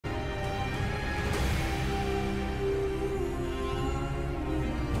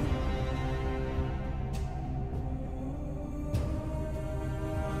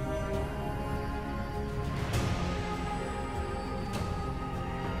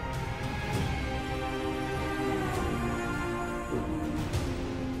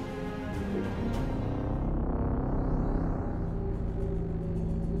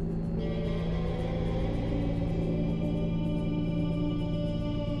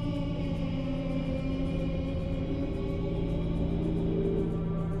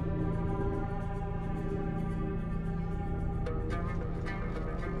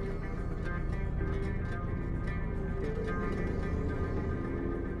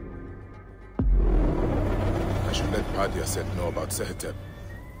should let Gamdias know about Sehetep.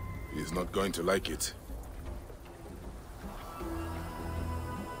 He is not going to like it.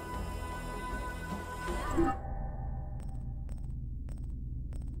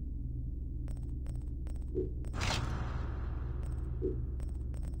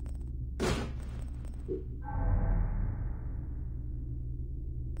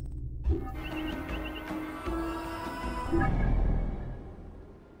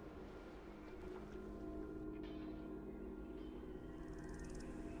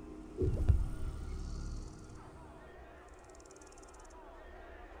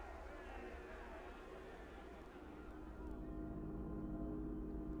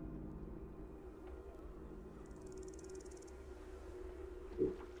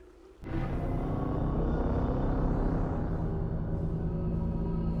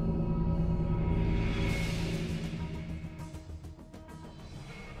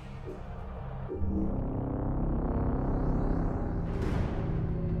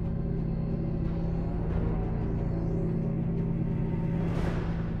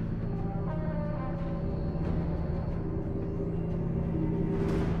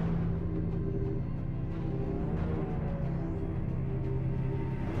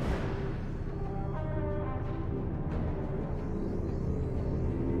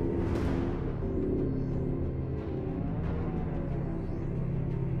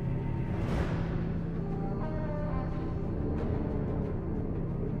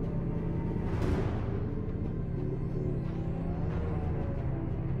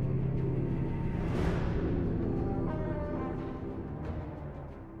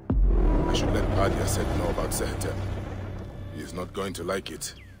 I should let Gamdias know about Sehetep. He is not going to like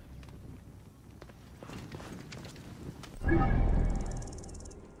it.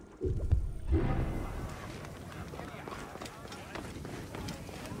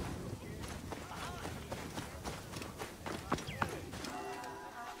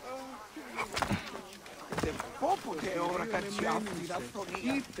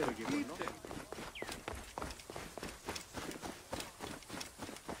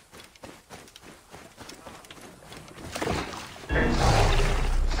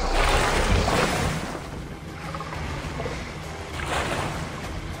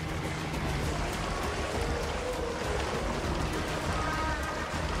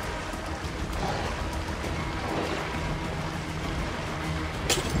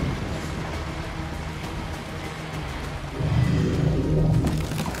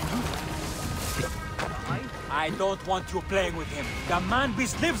 I don't want you playing with him. The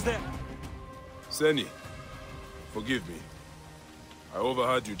man-beast lives there. Seni, forgive me. I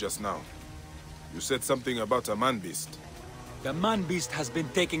overheard you just now. You said something about a man-beast. The man-beast has been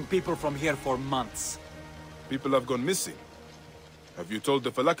taking people from here for months. People have gone missing. Have you told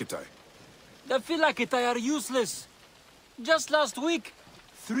the Phylakitai? The Phylakitai are useless. Just last week,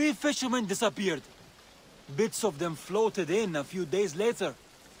 3 fishermen disappeared. Bits of them floated in a few days later.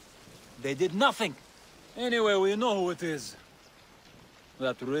 They did nothing. Anyway, we know who it is.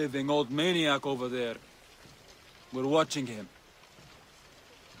 That raving old maniac over there. We're watching him.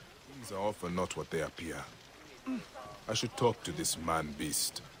 Things are often not what they appear. I should talk to this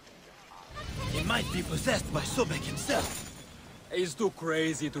man-beast. He might be possessed by Sobek himself. He's too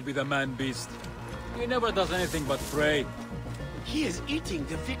crazy to be the man-beast. He never does anything but pray. He is eating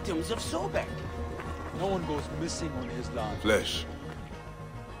the victims of Sobek. No one goes missing on his land. Flesh.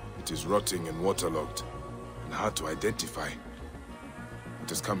 It is rotting and waterlogged, and hard to identify. It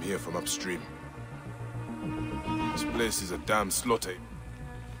has come here from upstream. This place is a damn slaughter.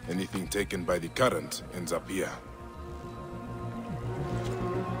 Anything taken by the current ends up here.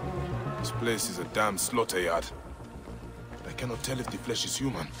 This place is a damn slaughter yard. I cannot tell if the flesh is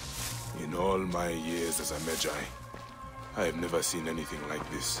human. In all my years as a Magi, I have never seen anything like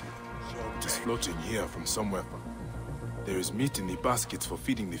this. It is floating here from somewhere. There is meat in the baskets for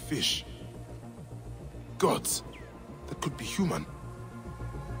feeding the fish. Gods, that could be human.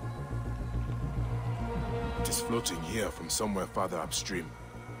 It is floating here from somewhere farther upstream.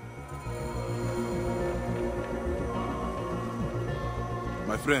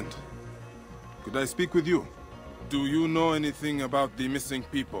 My friend, could I speak with you? Do you know anything about the missing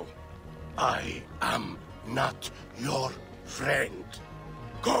people? I am not your friend.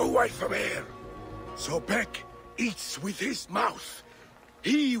 Go away from here. Sobek eats with his mouth.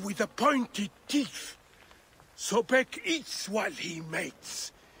 He with the pointed teeth. Sobek eats while he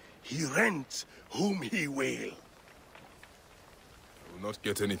mates. He rents whom he will. Will not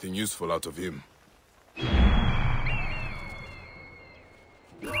get anything useful out of him.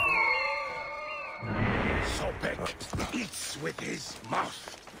 Sobek eats with his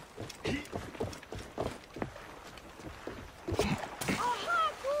mouth.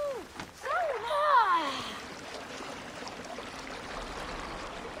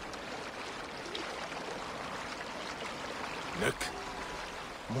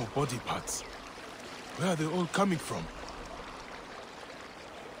 More body parts. Where are they all coming from?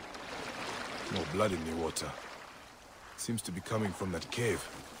 More blood in the water. Seems to be coming from that cave.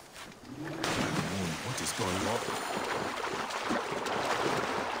 What is going on?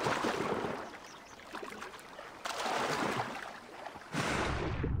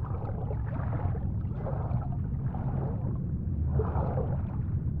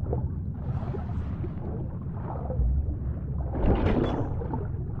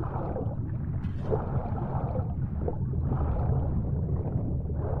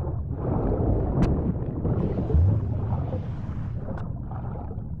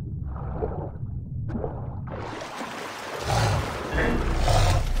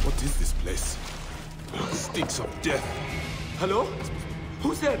 Of death. Hello?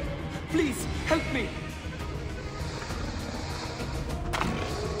 Who's there? Please, help me!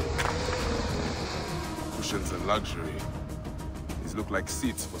 Cushions and luxury. These look like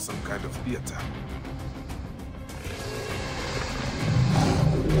seats for some kind of theater.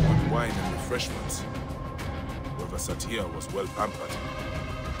 Good wine and refreshments. Whoever sat here was well pampered.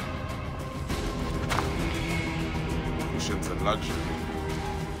 Cushions and luxury.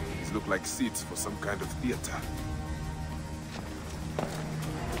 Look like seats for some kind of theater.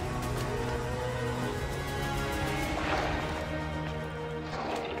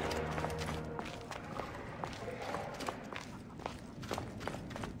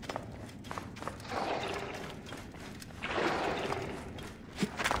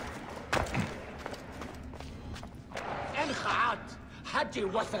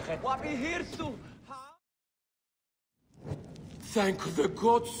 Thank the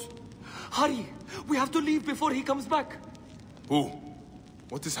gods! Hurry! We have to leave before he comes back! Who?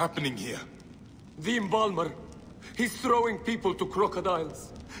 What is happening here? The embalmer. He's throwing people to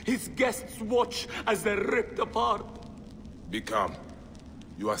crocodiles. His guests watch as they're ripped apart. Be calm.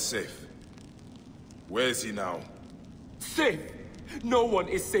 You are safe. Where is he now? Safe? No one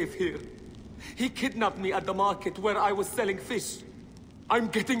is safe here. He kidnapped me at the market where I was selling fish. I'm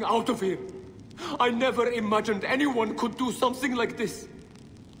getting out of here. I never imagined anyone could do something like this.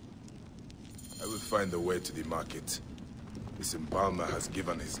 I will find a way to the market. This embalmer has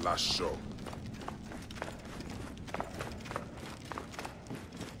given his last show.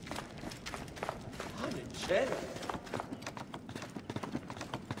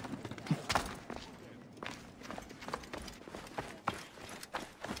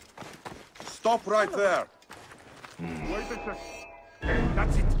 Stop right there! Wait a sec.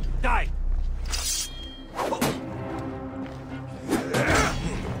 That's it. Die!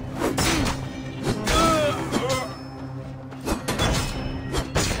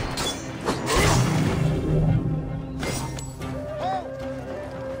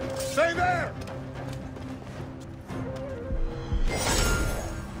 Stay there!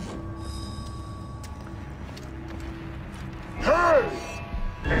 Hey!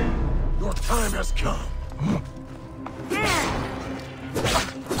 Your time has come.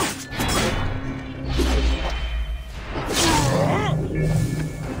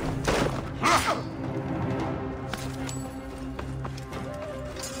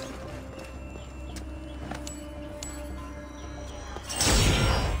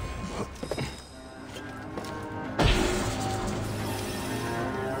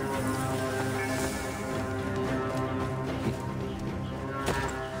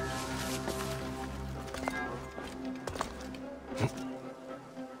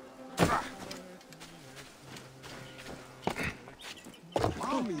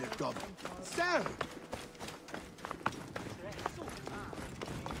 Sir!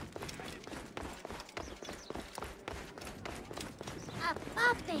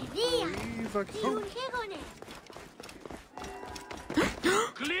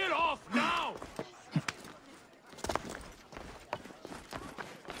 Clear off now!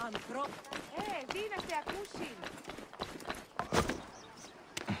 δίνεστε ακούσει.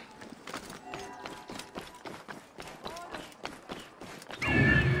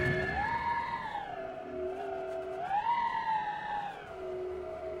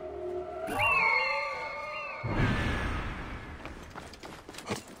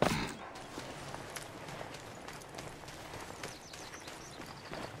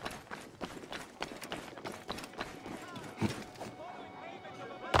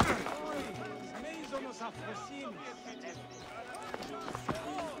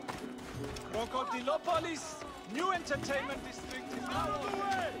 Crocodilopolis, new entertainment district is now on the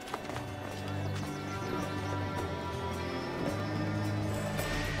way!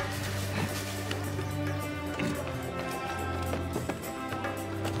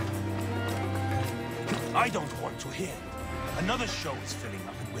 I don't want to hear. I Another show is filling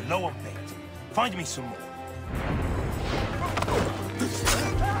up and we're low on bait. Find me some more.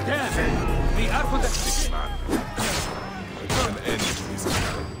 Damn! We are protected. Man, there's an end to this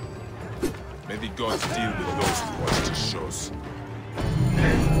battle. May the gods deal with those who watch these shows.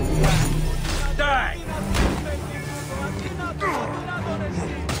 Die!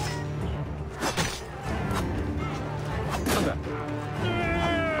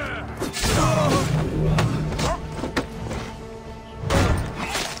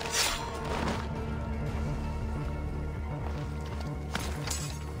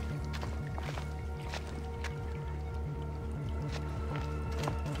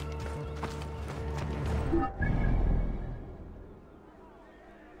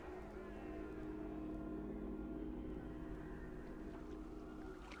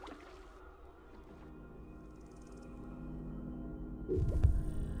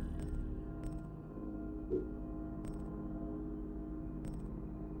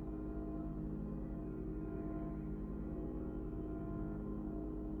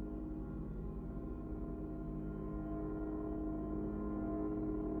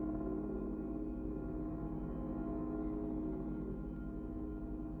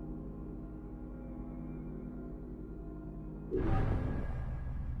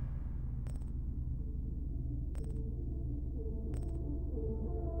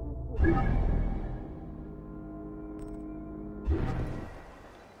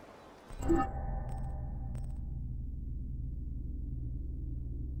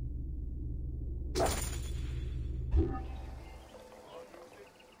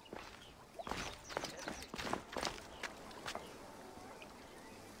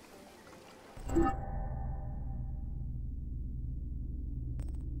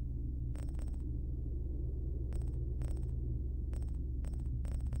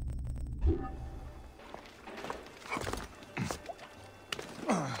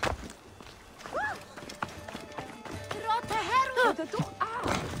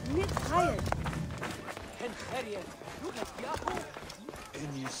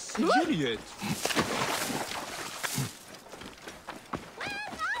 Idiot!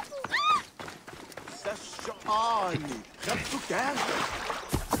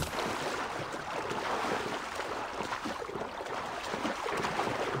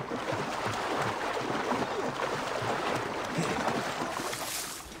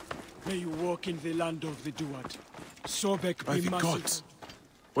 May you walk in the land of the Duat. Sobek By be the massacred. gods!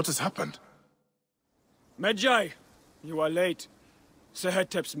 What has happened? Medjay, you are late.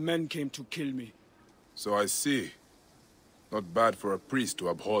 Sehetep's men came to kill me. So I see. Not bad for a priest who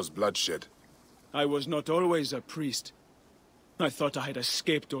abhors bloodshed. I was not always a priest. I thought I had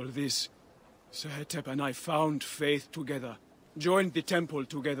escaped all this. Sehetep and I found faith together, joined the temple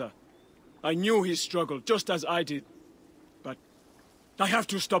together. I knew his struggle, just as I did. But I have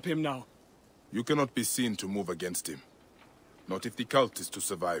to stop him now. You cannot be seen to move against him. Not if the cult is to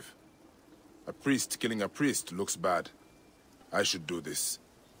survive. A priest killing a priest looks bad. I should do this.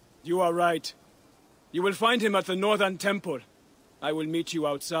 You are right. You will find him at the northern temple. I will meet you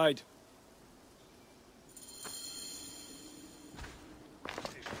outside.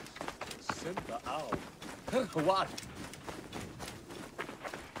 What?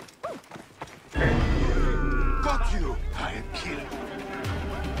 Got you! I am killed.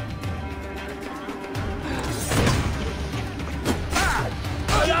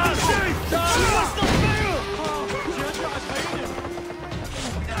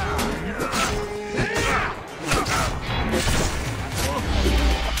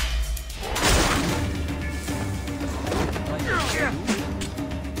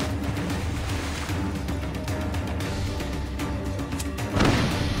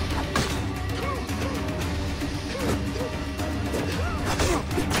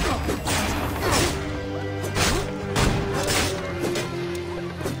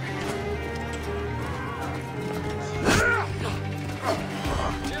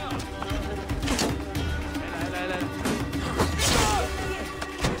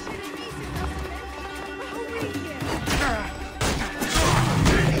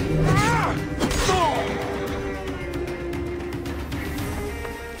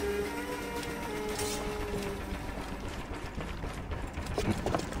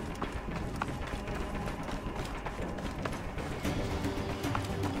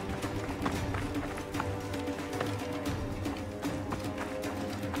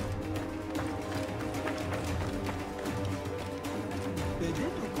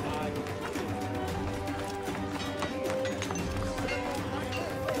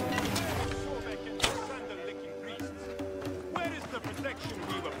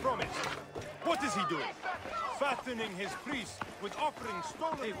 fattening his priests with offerings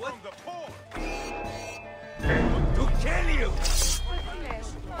stolen from the poor. To kill you!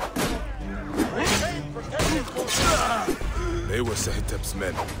 They were Sahitep's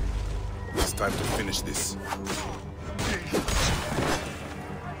men. It's time to finish this.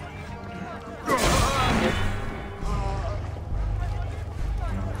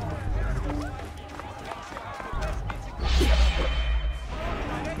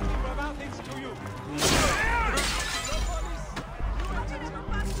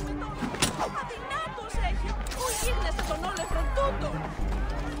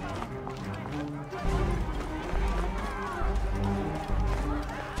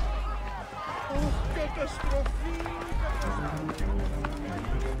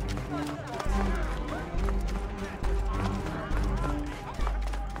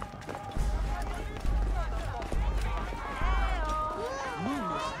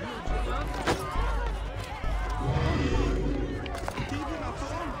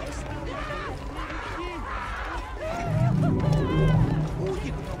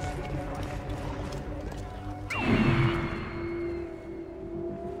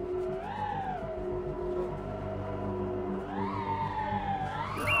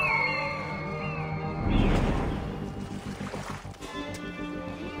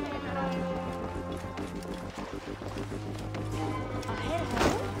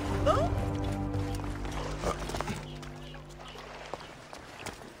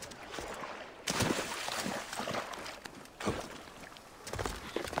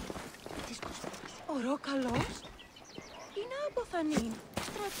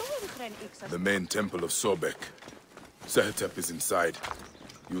 The main temple of Sobek. Sahitep is inside.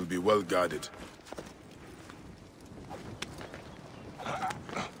 You'll be well guarded.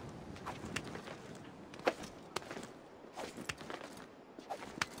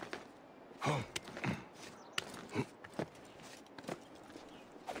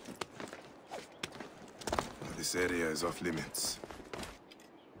 This area is off limits.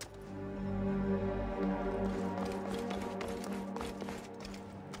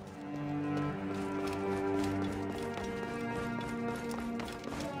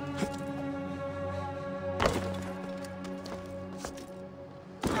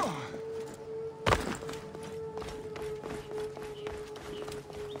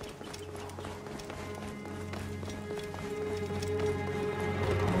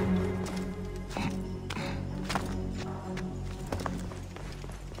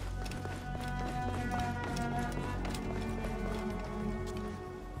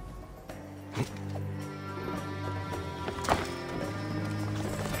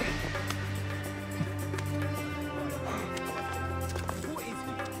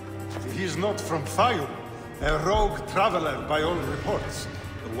 He's not from Fayum, a rogue traveler by all reports.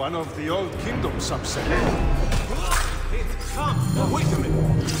 One of the old kingdoms, some say. Come, wait a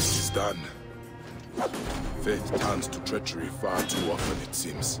minute. It's done. Faith turns to treachery far too often, it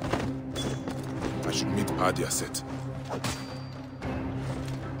seems. I should meet Adiaset.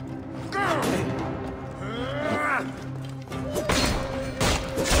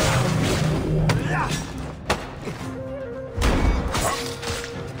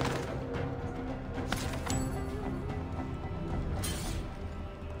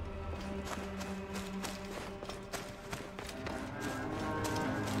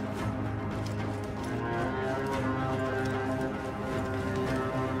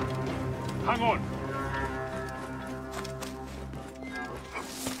 Hang on.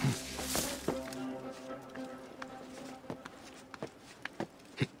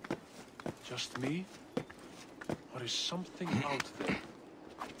 Just me? Or is something out there?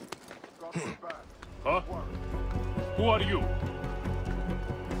 Huh? Who are you?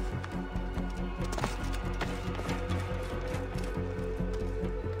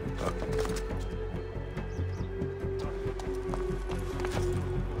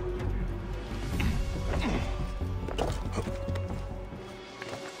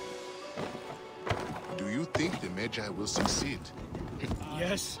 Magi will succeed.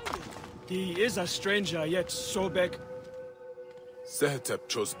 Yes. He is a stranger, yet Sobek. Sahitep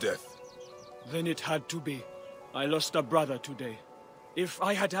chose death. Then it had to be. I lost a brother today. If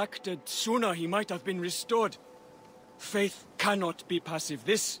I had acted sooner, he might have been restored. Faith cannot be passive.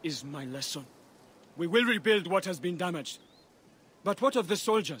 This is my lesson. We will rebuild what has been damaged. But what of the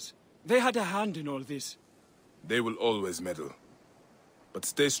soldiers? They had a hand in all this. They will always meddle. But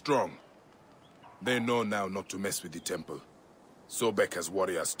stay strong. They know now not to mess with the temple. Sobek has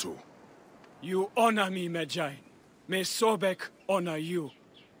warriors too. You honor me, Medjay. May Sobek honor you.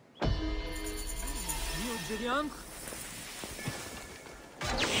 You, Gideon?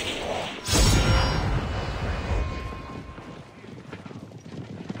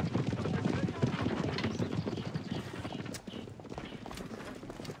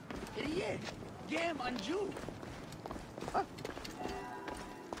 Game on you.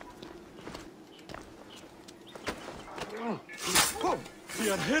 We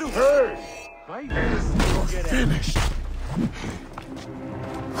are heroes. Hey! You're finished!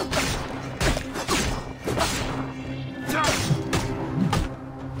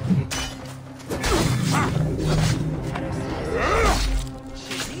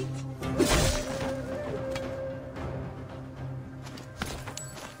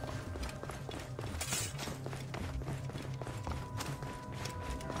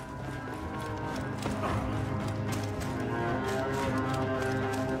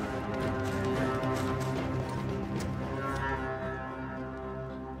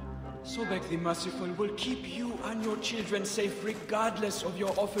 Sobek the Merciful will keep you and your children safe regardless of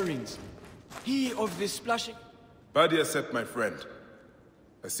your offerings. He of the splashing... Badiaset, my friend.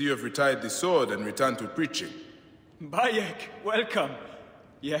 I see you have retired the sword and returned to preaching. Bayek, welcome.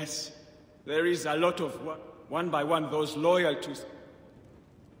 Yes, there is a lot of one by one those loyal to...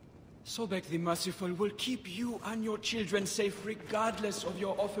 Sobek the Merciful will keep you and your children safe regardless of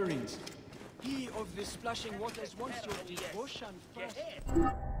your offerings. He of the splashing waters wants your devotion first.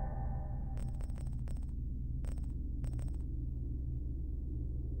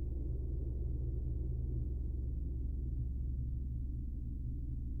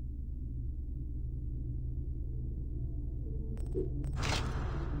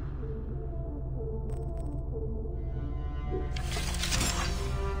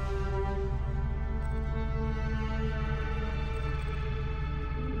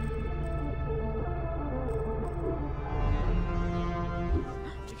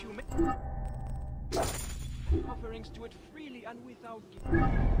 Offerings to it freely and without guilt.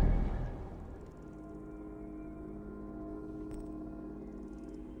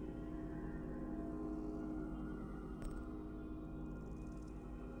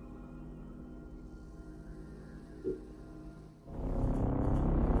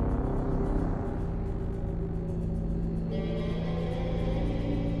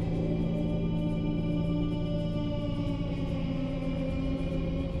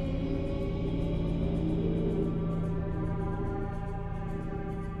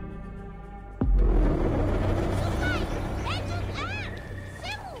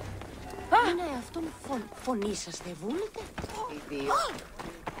 Φωνή σας δεν βούλετε? Οι δύο.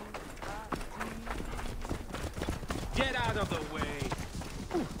 Get out of the way.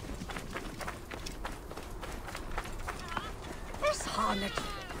 Πώς χάνετε?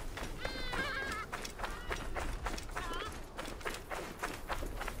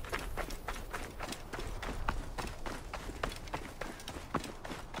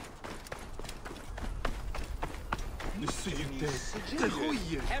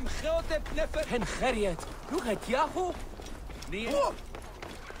 Hem grote pneffen. Hen Gerrit. Hoe het Yahoo? Nee.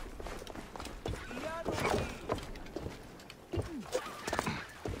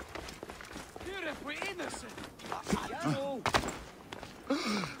 You're for innocent.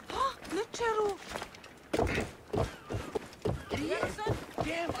 Ne ξέρω.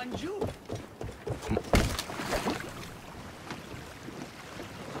 Damn on you.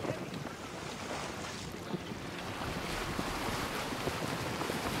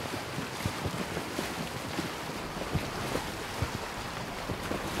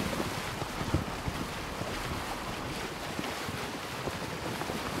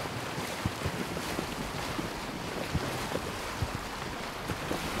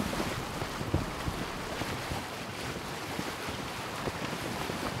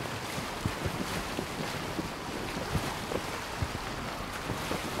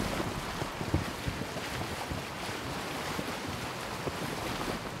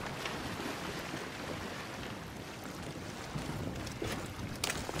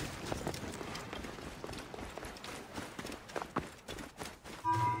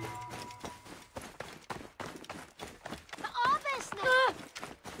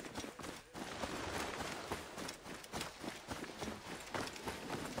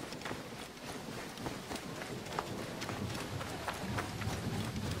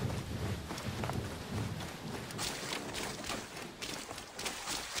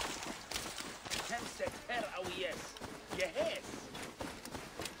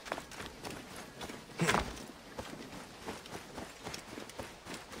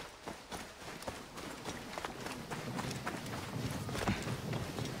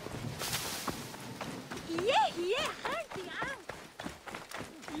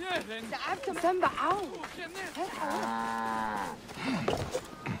 Samba out.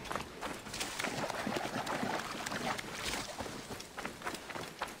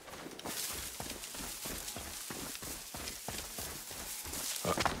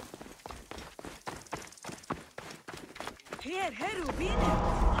 Here, Heru,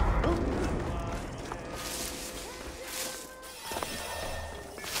 bine!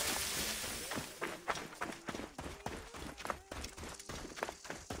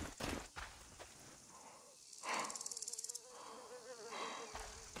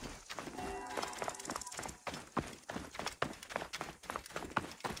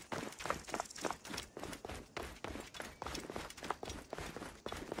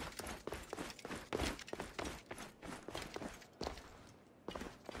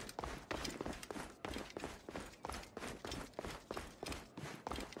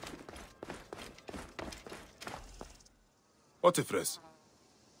 Otifres,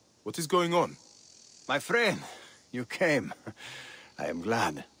 what is going on? My friend, you came. I am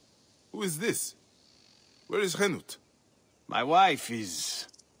glad. Who is this? Where is Henut? My wife is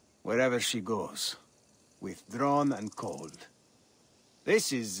wherever she goes, withdrawn and cold.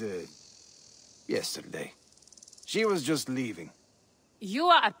 This is, yesterday. She was just leaving. You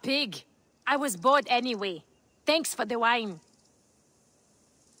are a pig. I was bored anyway. Thanks for the wine.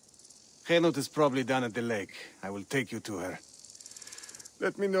 Henut is probably down at the lake. I will take you to her.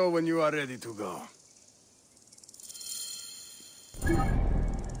 Let me know when you are ready to go.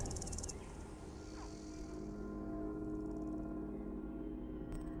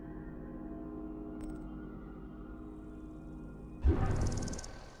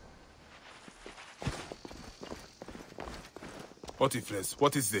 Otifres,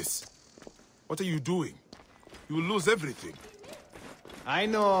 what is this? What are you doing? You will lose everything. I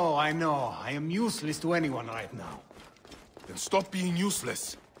know. I am useless to anyone right now. Then stop being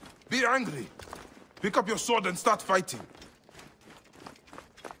useless. Be angry. Pick up your sword and start fighting.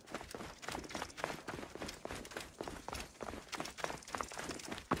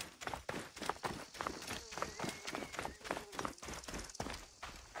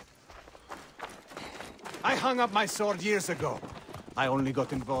 I hung up my sword years ago. I only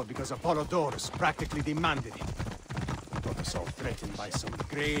got involved because AORUS practically demanded it. Got us all threatened by some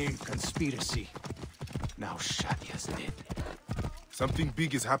grave conspiracy. Now Shadia's dead. Something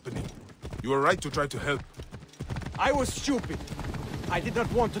big is happening. You are right to try to help. I was stupid. I did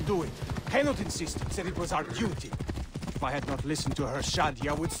not want to do it. Henut insisted, said it was our duty. If I had not listened to her,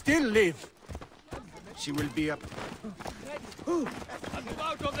 Shadia would still live. She will be up...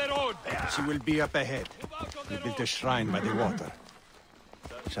 She will be up ahead. We built a shrine by the water.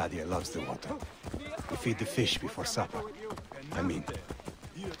 Shadia loves the water. We feed the fish before supper. I mean,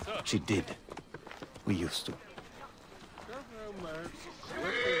 she did. We used to.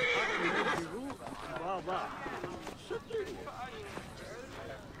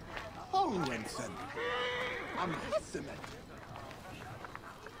 Holensen. I'm Hessimet.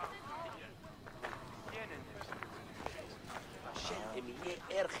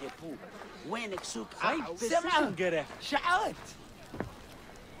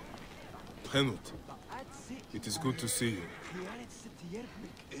 Henut, it is good to see you.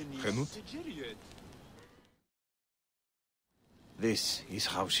 Henut? This is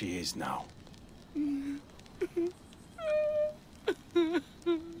how she is now.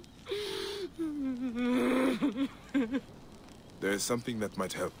 There is something that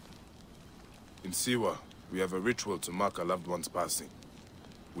might help. In Siwa, we have a ritual to mark a loved one's passing.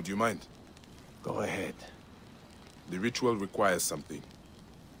 Would you mind? Go ahead. The ritual requires something.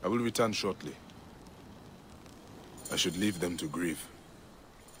 I will return shortly. I should leave them to grieve.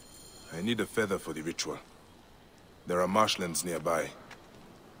 I need a feather for the ritual. There are marshlands nearby.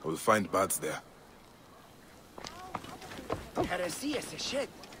 I will find birds there.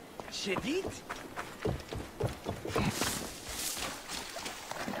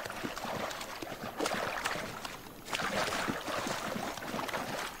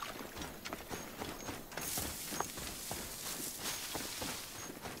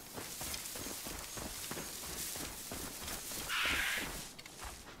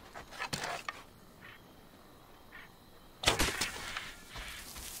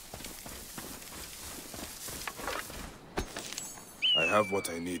 I have what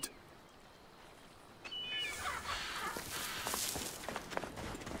I need.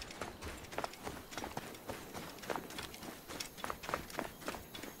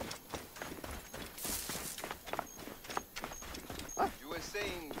 You were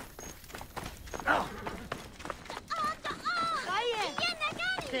saying...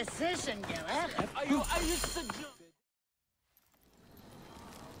 Decision,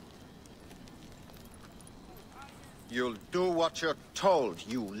 You'll do what you're told,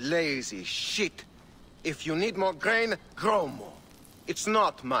 you lazy shit. If you need more grain, grow more. It's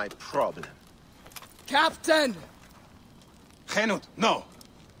not my problem. Captain! Henut, no!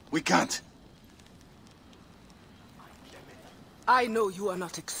 We can't. I know you are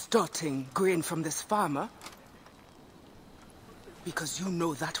not extorting grain from this farmer, because you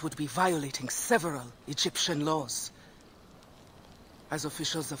know that would be violating several Egyptian laws. As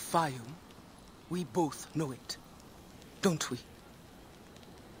officials of Fayum, we both know it, don't we?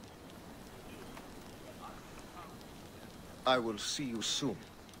 I will see you soon.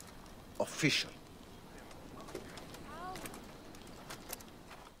 Official.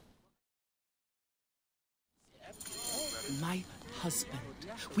 My husband,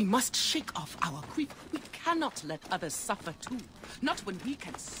 we must shake off our grief. We cannot let others suffer too. Not when we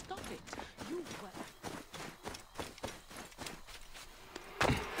can stop it. You were...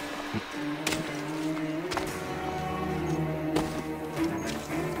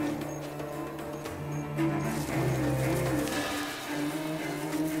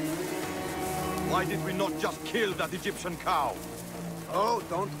 Why did we not just kill that Egyptian cow? Oh,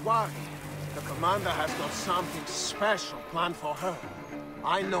 don't worry. The commander has got something special planned for her.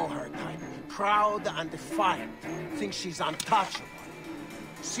 I know her type. Proud and defiant. Thinks she's untouchable.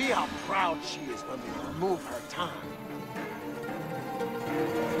 See how proud she is when we remove her tongue.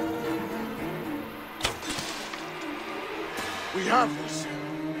 We have this.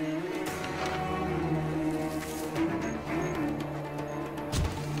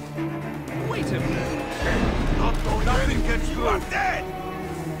 Wait a minute! Not going Nothing gets through! You are dead!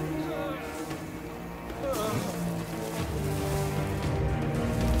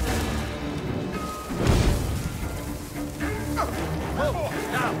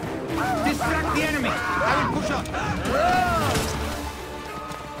 Now! Distract the enemy! I will push up!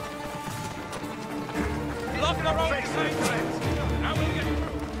 Blocking the road! Now we'll get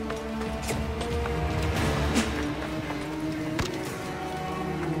through!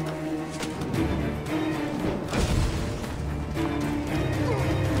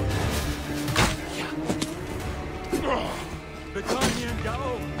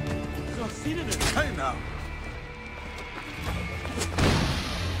 Hey now!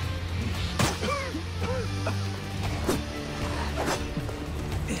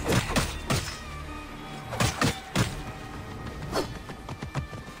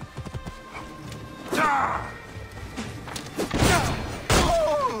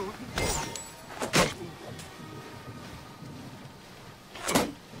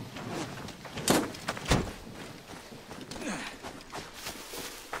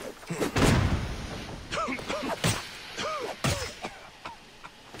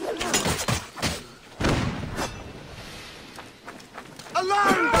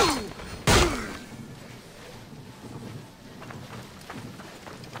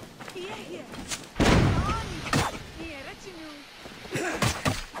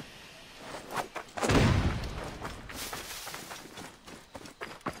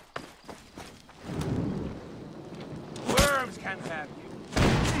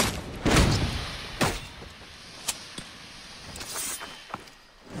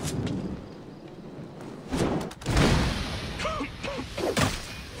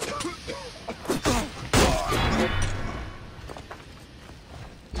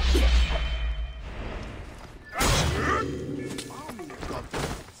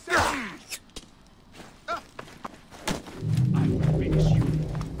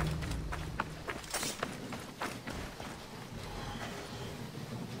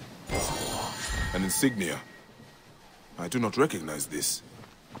 An insignia. I do not recognize this.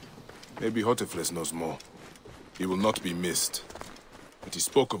 Maybe Hotefres knows more. He will not be missed. But he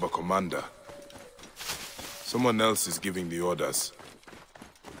spoke of a commander. Someone else is giving the orders.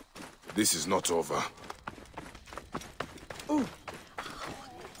 This is not over. Ooh.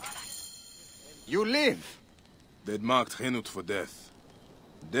 You live! They'd marked Henut for death.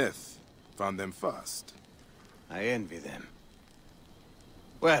 Death found them fast. I envy them.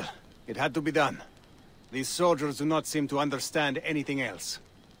 Well, it had to be done. These soldiers do not seem to understand anything else.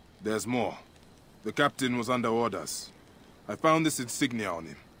 There's more. The captain was under orders. I found this insignia on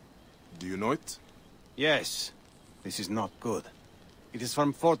him. Do you know it? Yes. This is not good. It is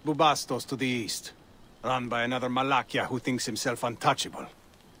from Fort Bubastos to the east. Run by another Malakia who thinks himself untouchable.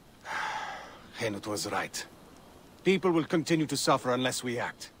 Henut was right. People will continue to suffer unless we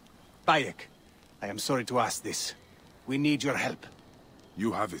act. Bayek, I am sorry to ask this. We need your help.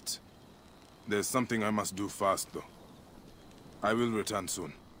 You have it. There's something I must do fast, though. I will return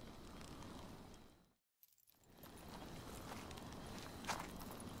soon.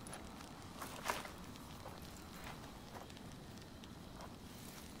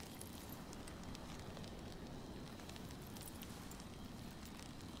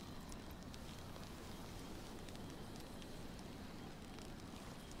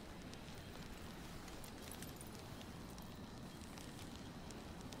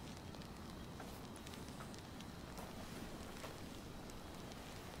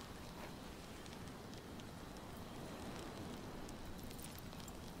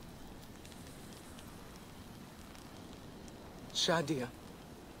 Shadia,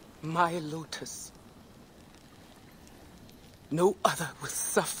 my lotus. No other will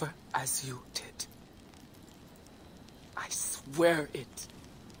suffer as you did. I swear it.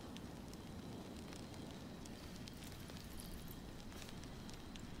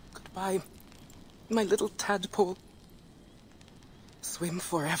 Goodbye, my little tadpole. Swim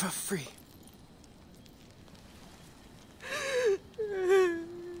forever free.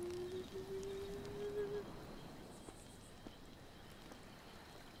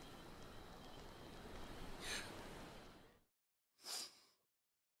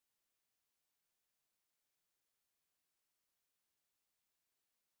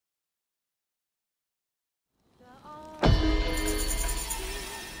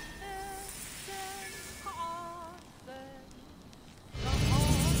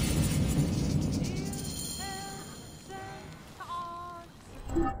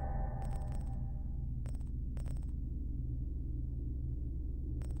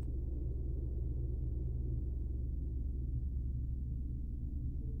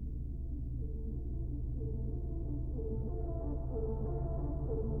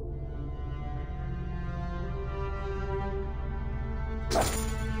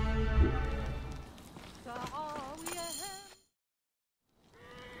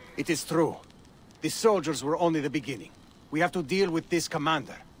 It is true. The soldiers were only the beginning. We have to deal with this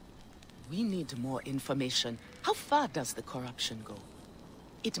commander. We need more information. How far does the corruption go?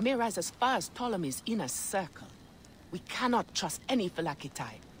 It may rise as far as Ptolemy's inner circle. We cannot trust any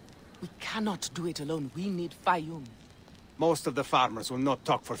Phylakitai. We cannot do it alone. We need Fayum. Most of the farmers will not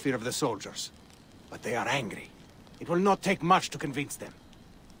talk for fear of the soldiers. But they are angry. It will not take much to convince them.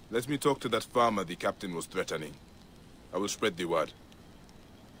 Let me talk to that farmer the captain was threatening. I will spread the word.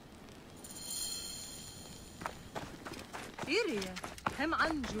 إيريا هم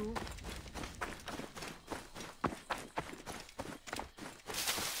عنجو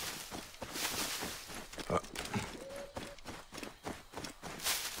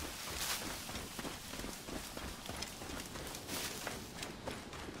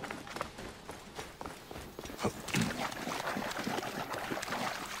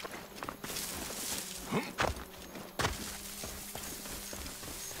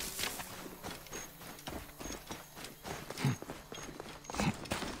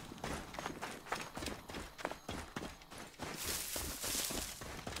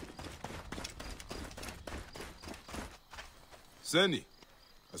Zeni,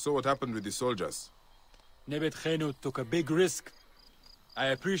 I saw what happened with the soldiers. Nebet Khenu took a big risk. I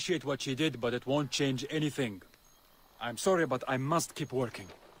appreciate what she did, but it won't change anything. I'm sorry, but I must keep working.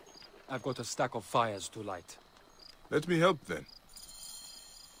 I've got a stack of fires to light. Let me help then.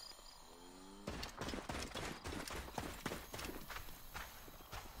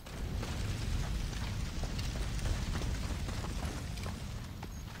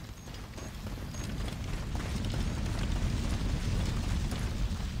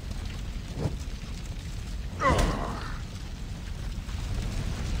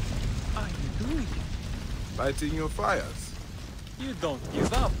 Lighting your fires. You don't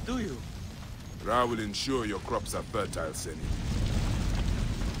give up, do you? Ra will ensure your crops are fertile, Seni.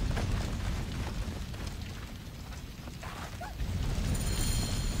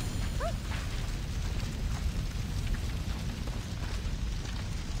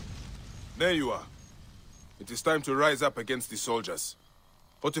 There you are. It is time to rise up against the soldiers.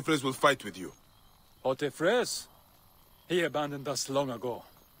 Hotifres will fight with you. Hotifres? He abandoned us long ago.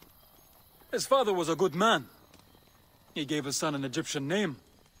 His father was a good man. He gave his son an Egyptian name.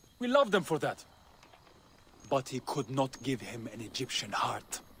 We loved him for that. But he could not give him an Egyptian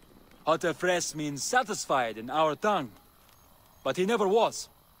heart. Hotifres means satisfied in our tongue. But he never was.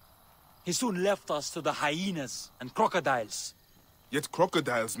 He soon left us to the hyenas and crocodiles. Yet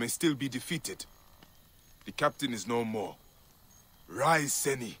crocodiles may still be defeated. The captain is no more. Rise,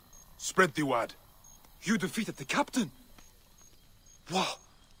 Seni. Spread the word. You defeated the captain? Wow.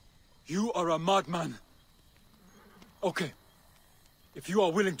 You are a madman. Okay. If you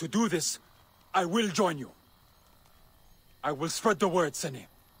are willing to do this, I will join you. I will spread the word, Seni.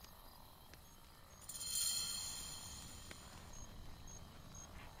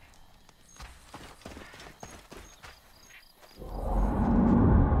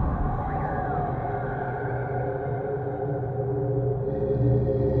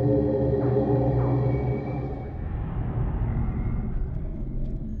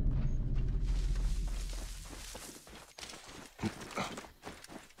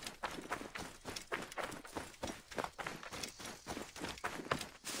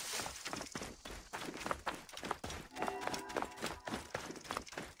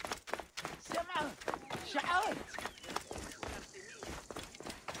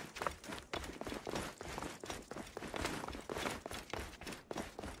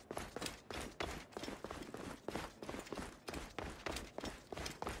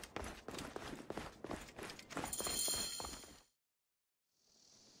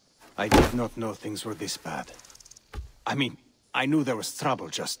 I did not know things were this bad. I mean, I knew there was trouble,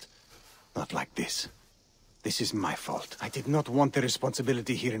 just not like this. This is my fault. I did not want the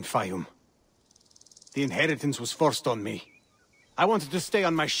responsibility here in Fayum. The inheritance was forced on me. I wanted to stay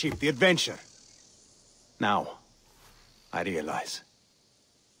on my ship, the adventure. Now, I realize.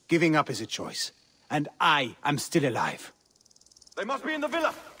 Giving up is a choice, and I am still alive. They must be in the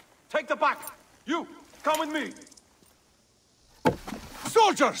villa! Take the back! You, come with me!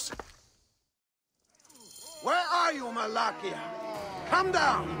 Soldiers! Where are you, Malakia? Come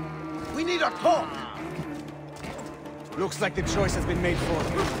down! We need a talk! Looks like the choice has been made for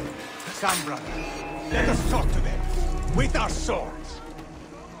you. Come, brother. Let us talk to them. With our swords.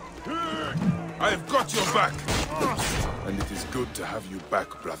 I have got your back. And it is good to have you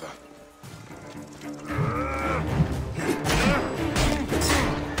back, brother.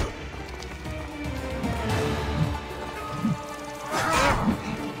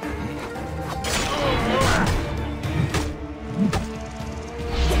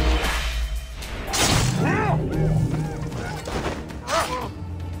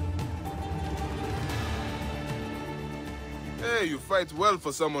 Hey, you fight well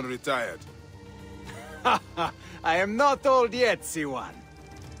for someone retired. I am not old yet, Siwan.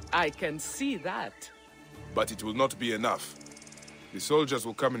 I can see that. But it will not be enough. The soldiers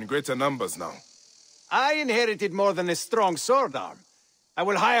will come in greater numbers now. I inherited more than a strong sword arm. I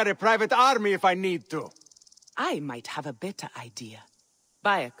will hire a private army if I need to. I might have a better idea.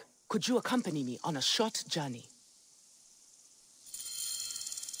 Bayek, could you accompany me on a short journey?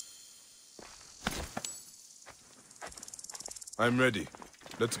 I'm ready.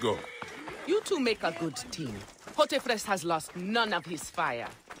 Let's go. You two make a good team. Hotefres has lost none of his fire.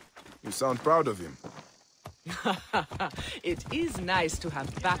 You sound proud of him. It is nice to have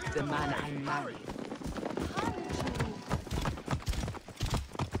back the man I married.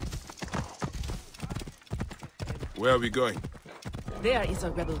 Where are we going? There is a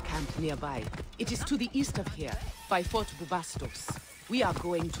rebel camp nearby. It is to the east of here, by Fort Bubastos. We are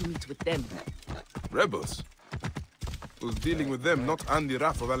going to meet with them. Rebels? Who's dealing with them, not Andy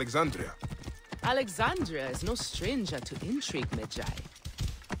Raff of Alexandria? Alexandria is no stranger to intrigue, Medjay.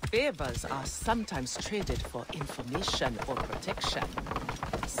 Favors are sometimes traded for information or protection.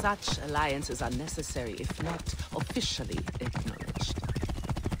 Such alliances are necessary, if not officially acknowledged.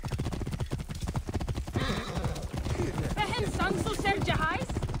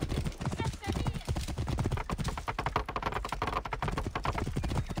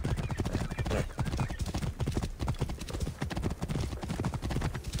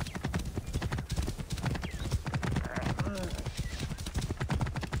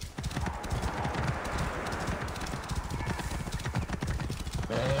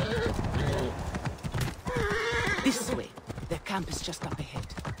 This way. Their camp is just up ahead.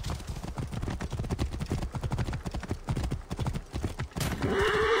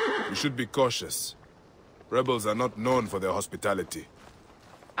 We should be cautious. Rebels are not known for their hospitality.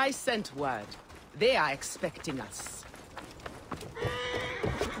 I sent word. They are expecting us.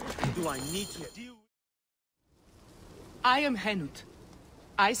 Do I need to deal? I am Henut.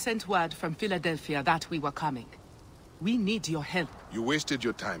 I sent word from Philadelphia that we were coming. We need your help. You wasted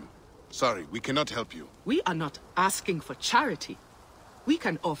your time. Sorry, we cannot help you. We are not asking for charity. We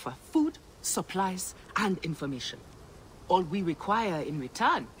can offer food, supplies, and information. All we require in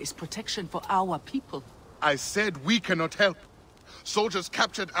return is protection for our people. I said we cannot help. Soldiers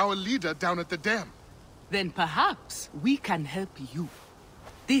captured our leader down at the dam. Then perhaps we can help you.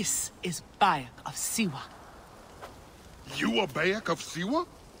 This is Bayek of Siwa. You are Bayek of Siwa?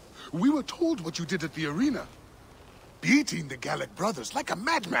 We were told what you did at the arena. Beating the Gallic brothers like a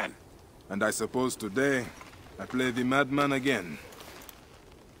madman. And I suppose today, I play the madman again.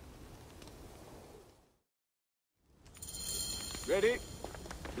 Ready?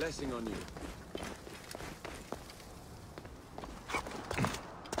 Blessing on you.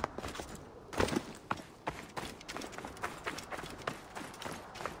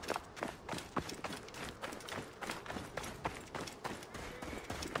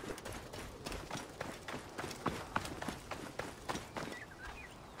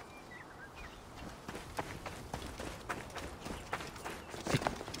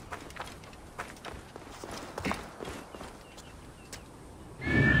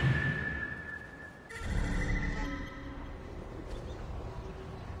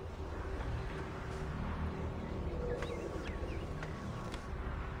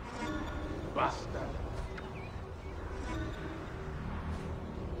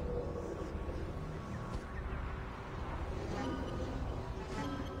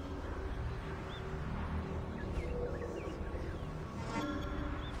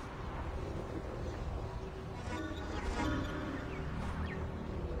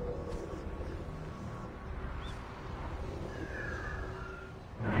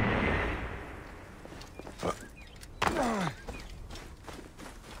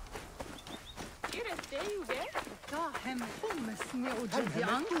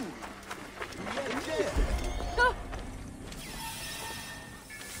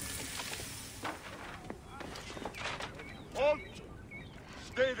 Halt!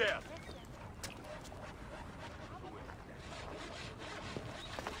 Stay there.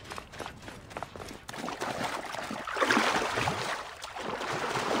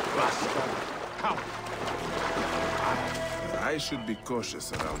 I should be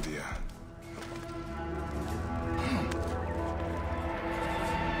cautious around here.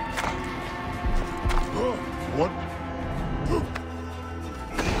 What?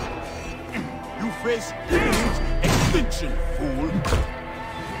 You face imminent extinction, fool!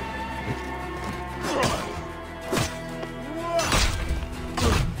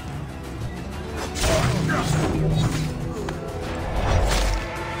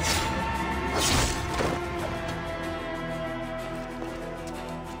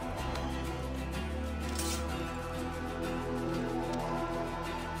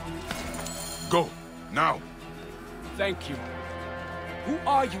 Go, now! Thank you. Who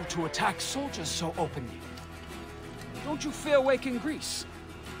are you to attack soldiers so openly? Don't you fear waking Greece?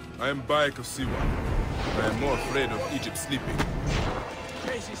 I am Bayek of Siwa. I am more afraid of Egypt sleeping.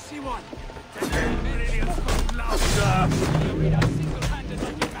 Crazy C1!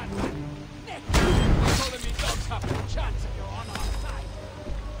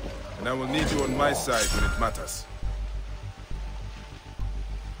 And I will need you on my side when it matters.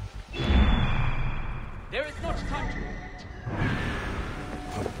 There is not time to wait.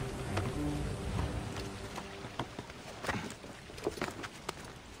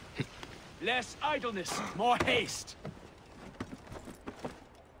 Less idleness, more haste.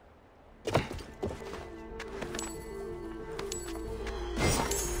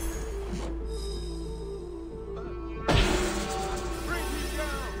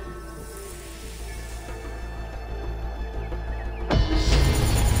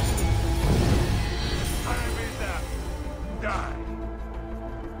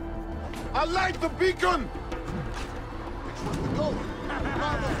 I light the beacon! Which was the goal?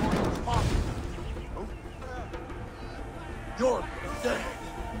 Motherboard was possible. Oh. You're dead.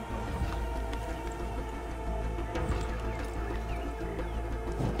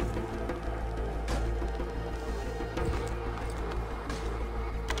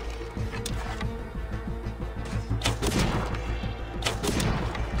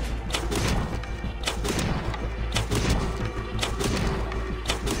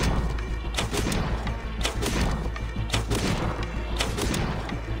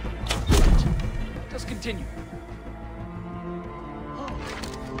 Continue.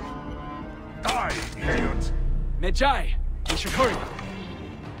 Die, idiot! Medjay, we should hurry. Old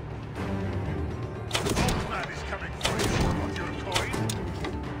man is coming for you. Want your coin?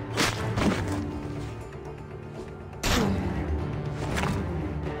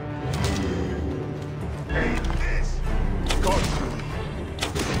 Hey, this! Gods!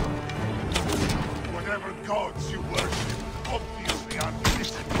 Whatever gods you worship, obviously aren't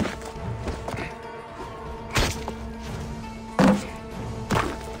listening.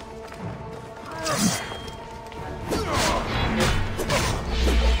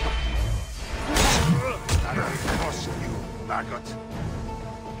 Maggot.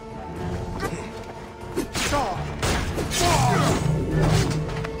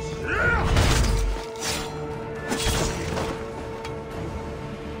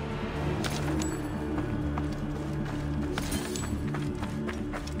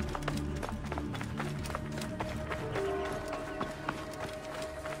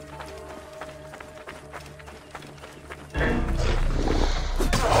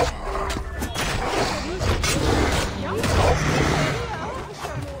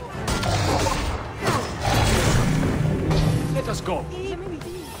 Let's go.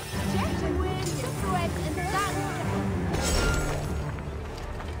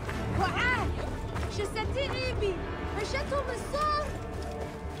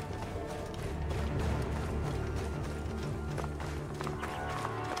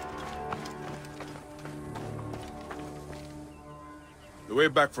 The way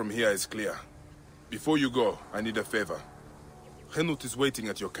back from here is clear. Before you go, I need a favor. Henut is waiting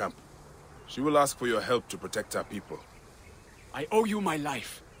at your camp. She will ask for your help to protect our people. I owe you my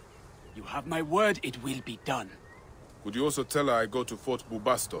life. You have my word, it will be done. Could you also tell her I go to Fort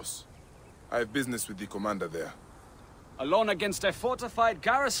Bubastos? I have business with the commander there. Alone against a fortified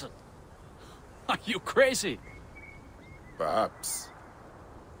garrison? Are you crazy? Perhaps.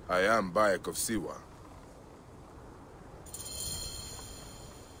 I am Bayek of Siwa.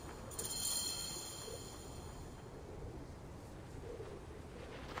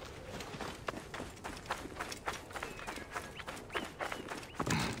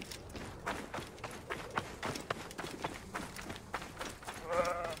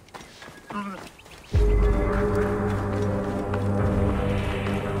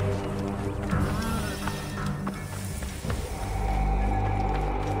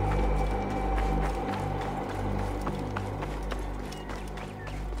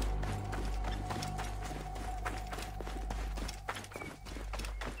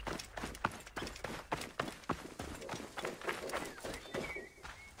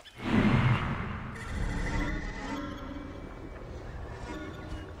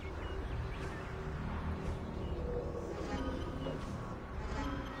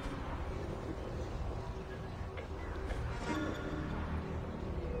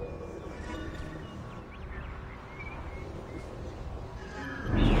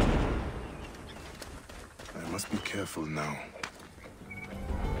 careful now.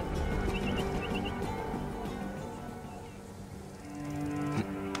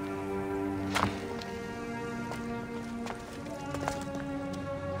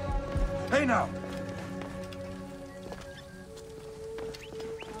 Hey now!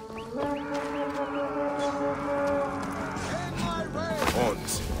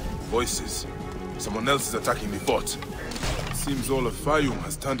 Horns. Voices. Someone else is attacking the fort. Seems all of Fayum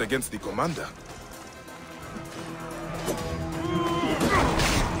has turned against the commander.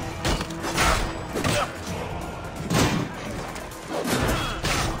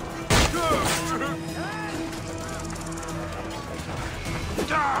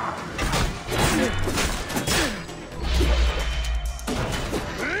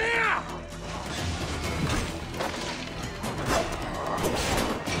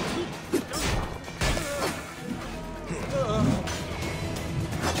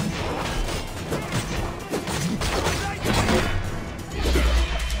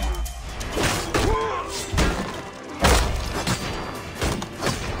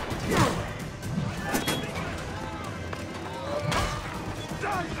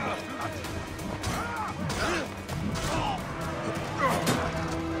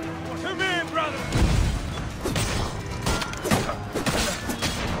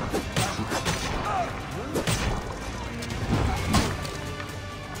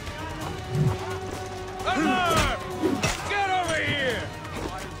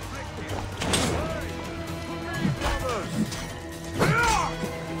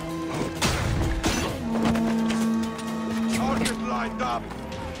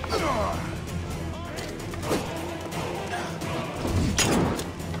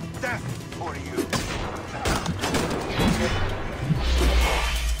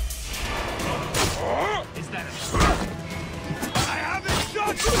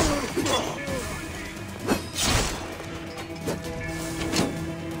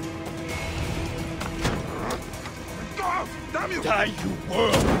 Die, you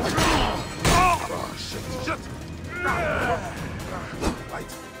world! Oh, shit!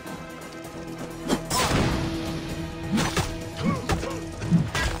 Right.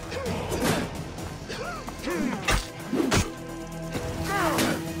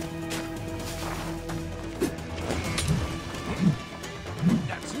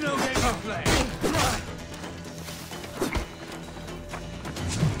 That's no game to play.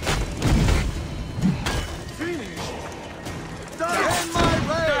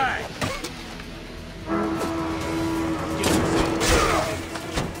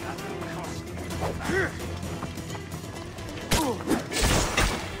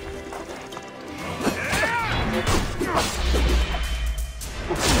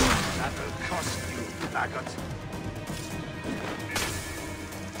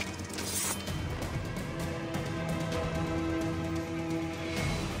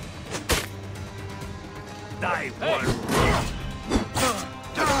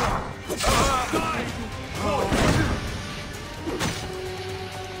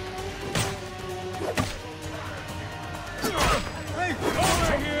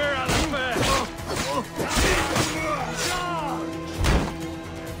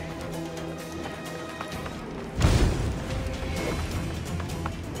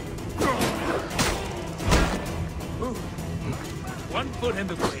 Foot in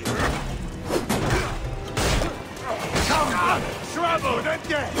the grave. Come on! Trouble and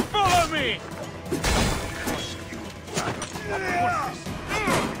death! Follow me!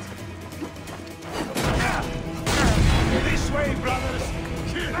 This way, brothers!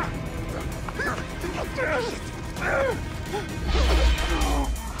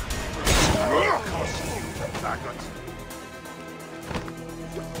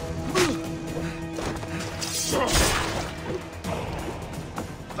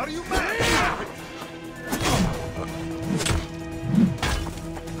 Are you mad?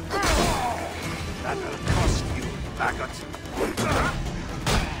 That'll cost you, maggot.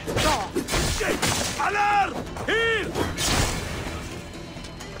 Shit! Alarm! Here!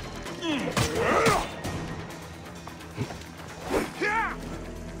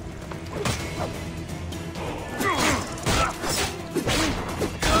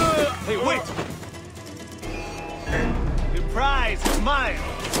 Hey, wait! The prize is mine!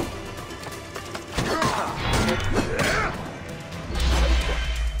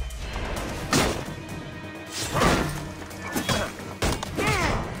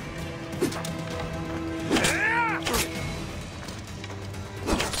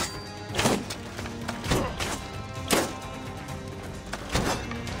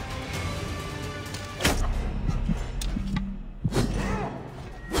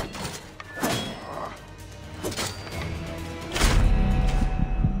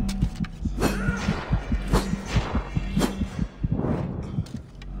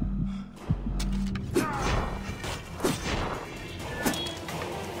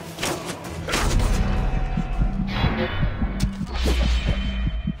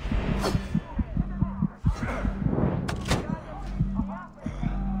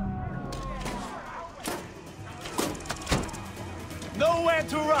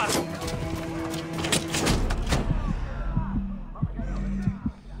 Prepare to run!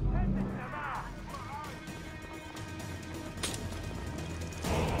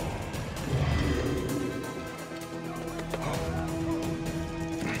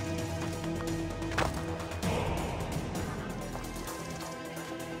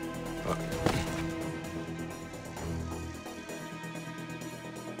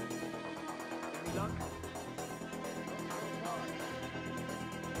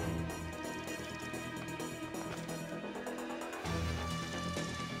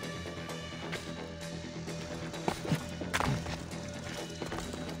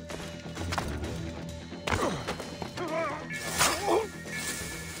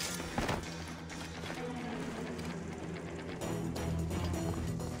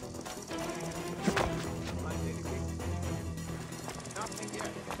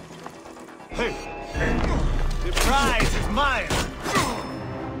 The prize is mine!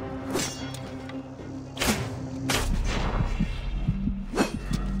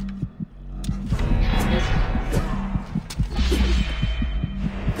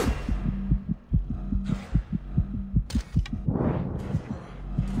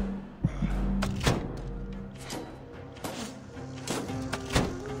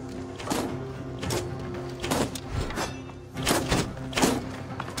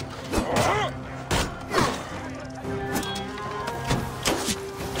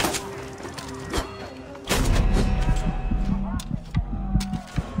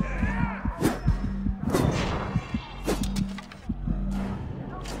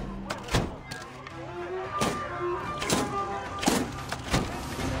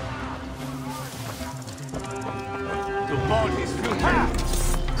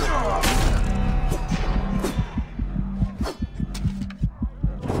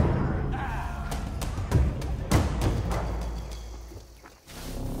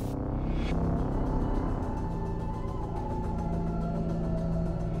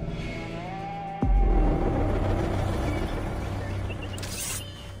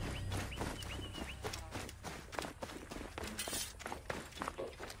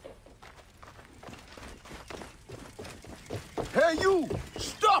 Hey, you!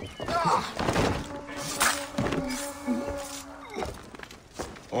 Stop!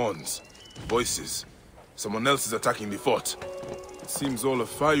 Horns. Voices. Someone else is attacking the fort. It seems all of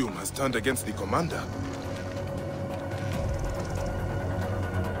Fayum has turned against the commander.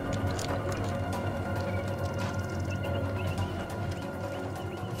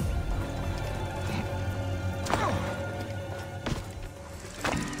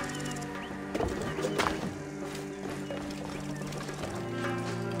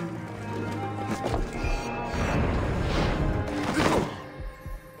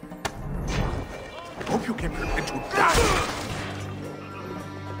 Hope you came prepared to die!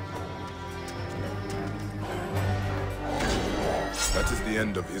 That is the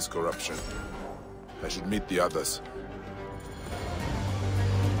end of his corruption. I should meet the others.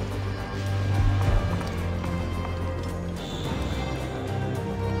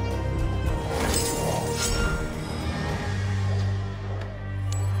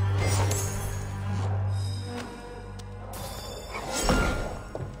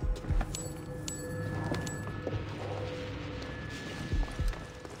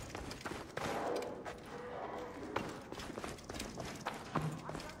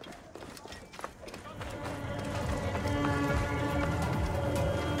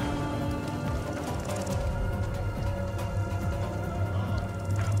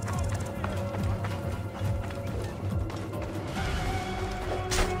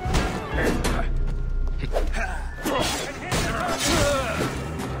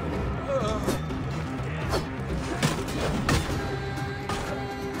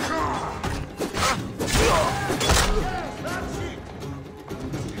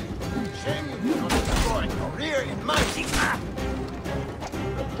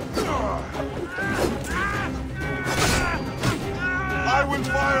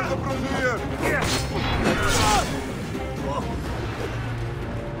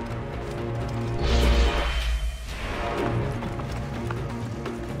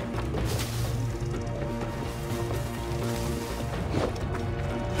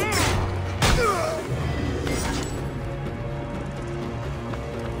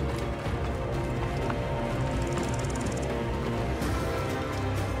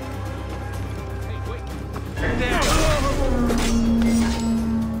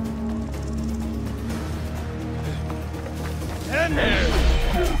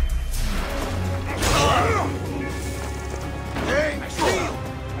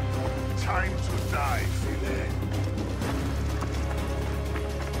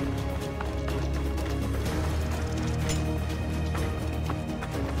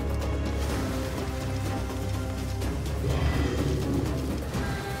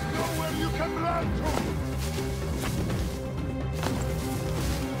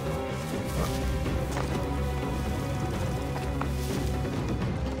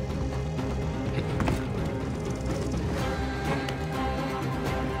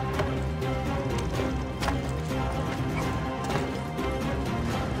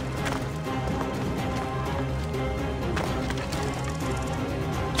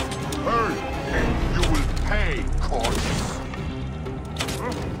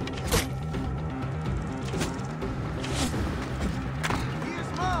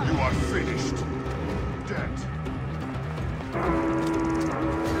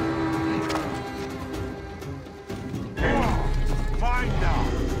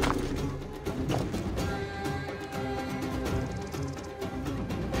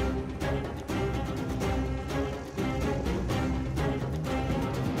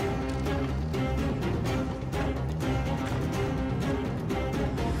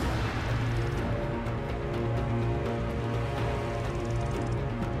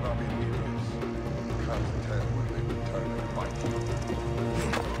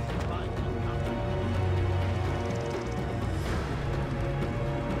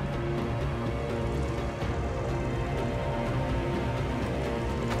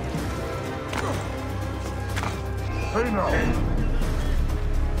 Hey now!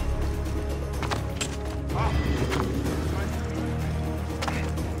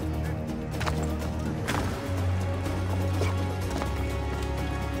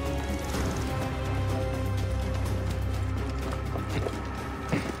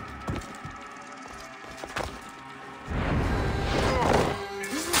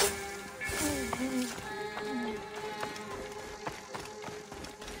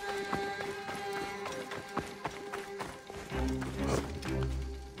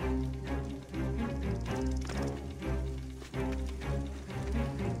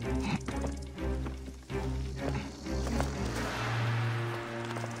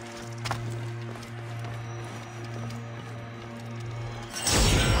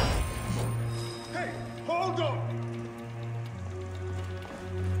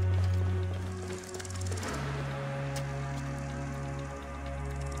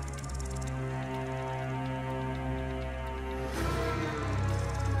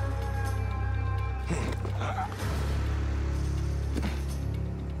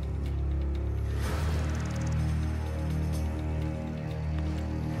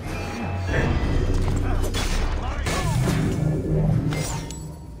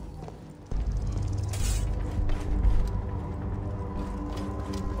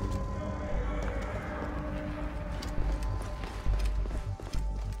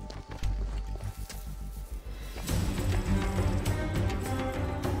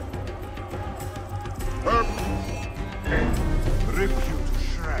 Rip you to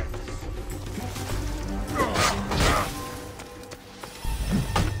shreds.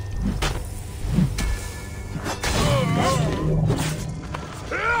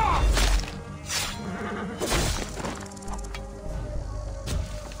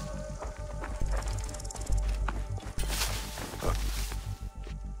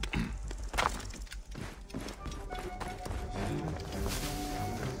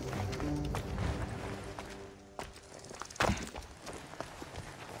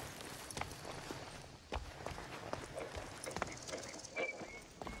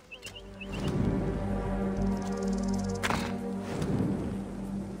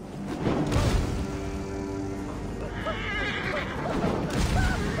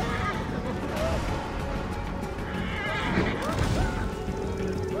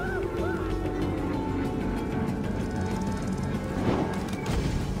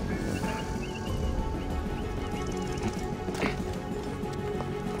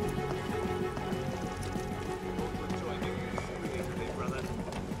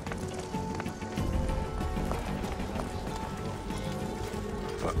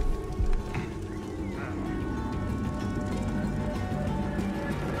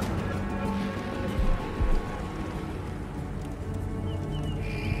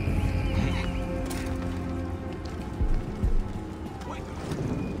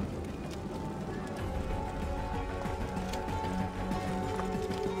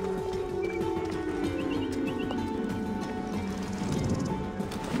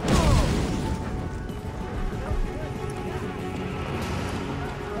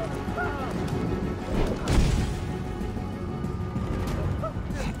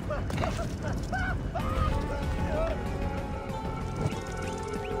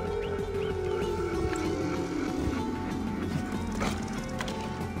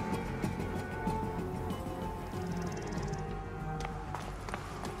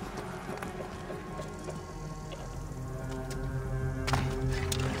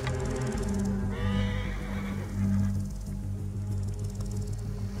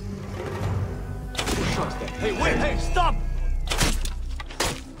 Stop!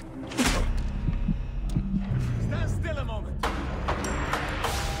 Stand still a moment.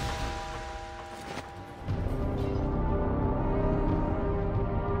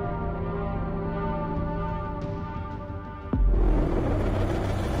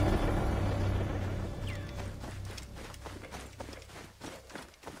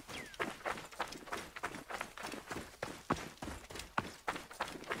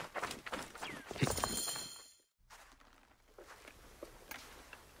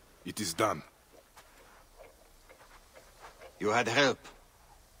 It is done. You had help.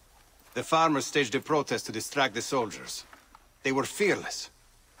 The farmers staged a protest to distract the soldiers. They were fearless.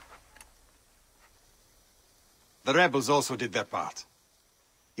 The rebels also did their part.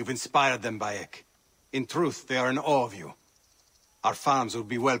 You've inspired them, Bayek. In truth, they are in awe of you. Our farms will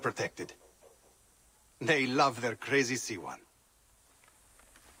be well protected. They love their crazy C1.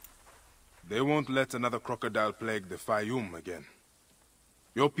 They won't let another crocodile plague the Fayoum again.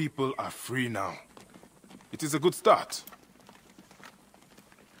 Your people are free now. It is a good start.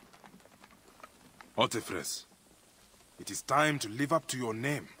 Otefres, it is time to live up to your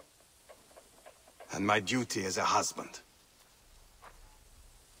name. And my duty as a husband.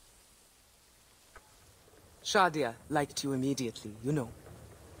 Shadia liked you immediately, you know.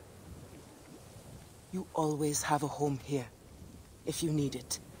 You always have a home here, if you need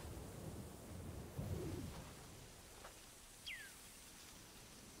it.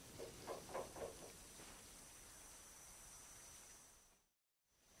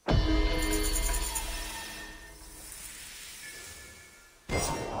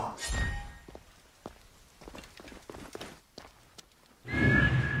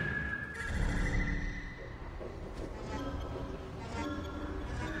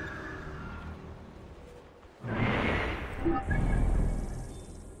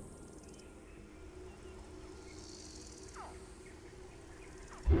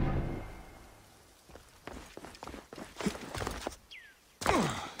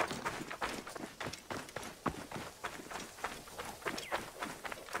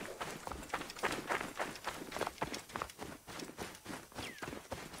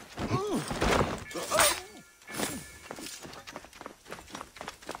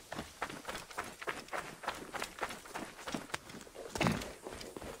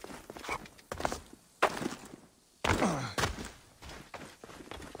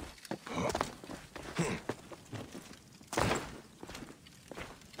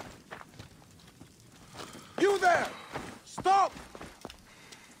 You there! Stop!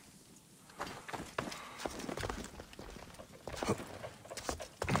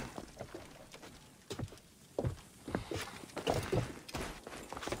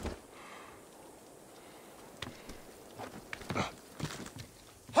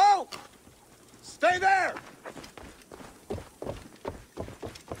 Halt! Stay there!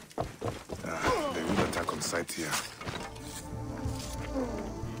 They will attack on sight here.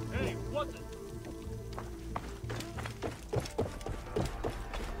 Hey, what?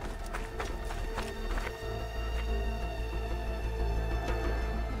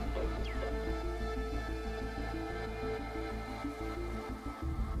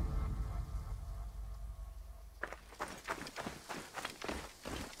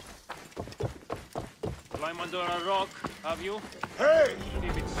 Climb under a rock, have you? Hey!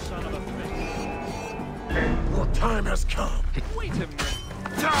 Stupid son of a bitch. Your time has come. Wait a minute.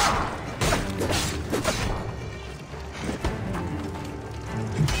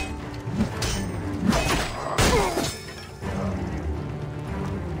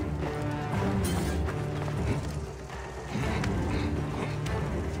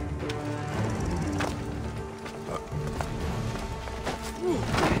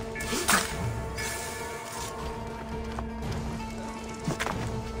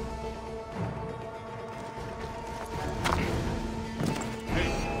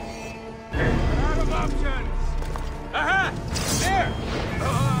 Out of option!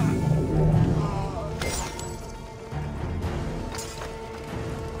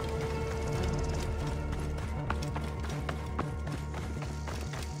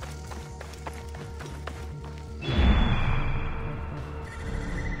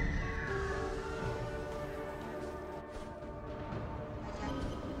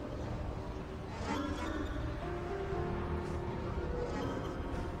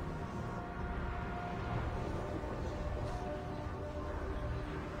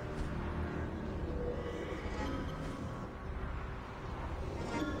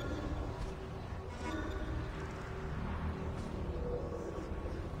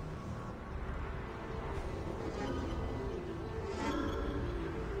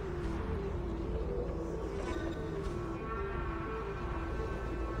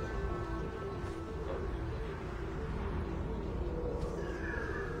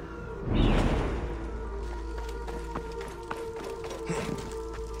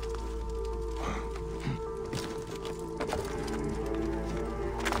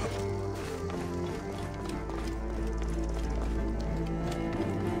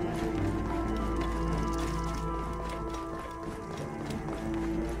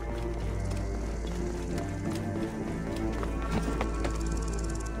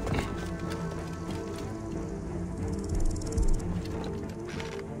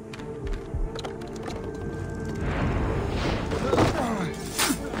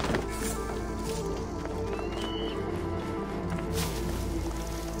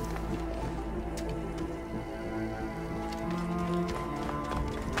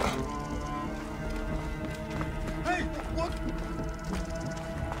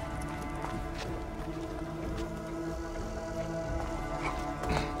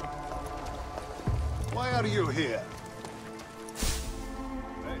 Why are you here?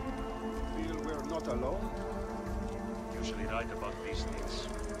 Hey, feel we're not alone? Usually right about these things.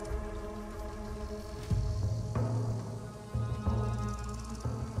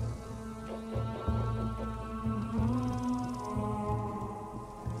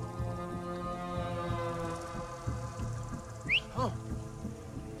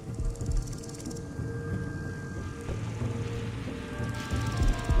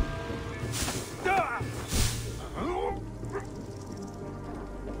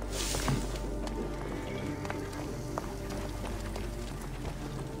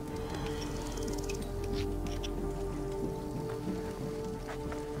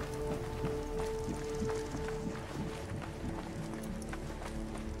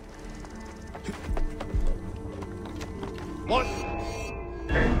 What?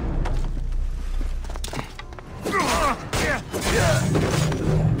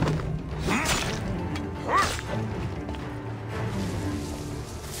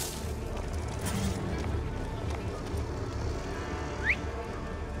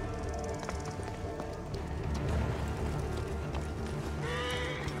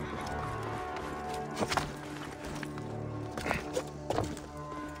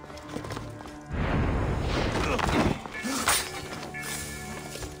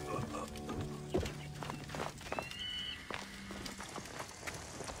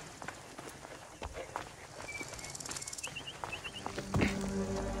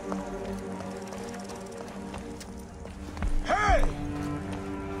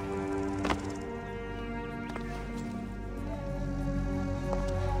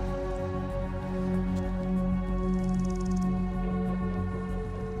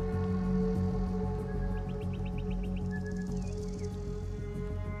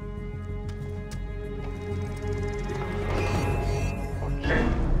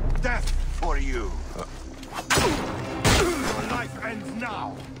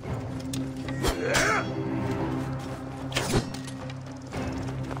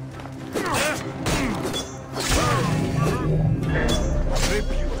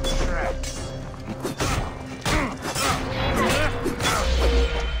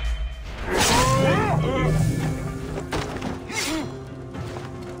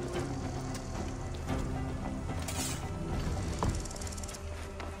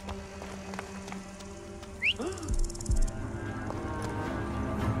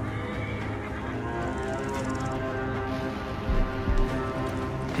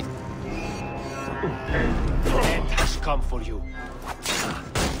 Come for you.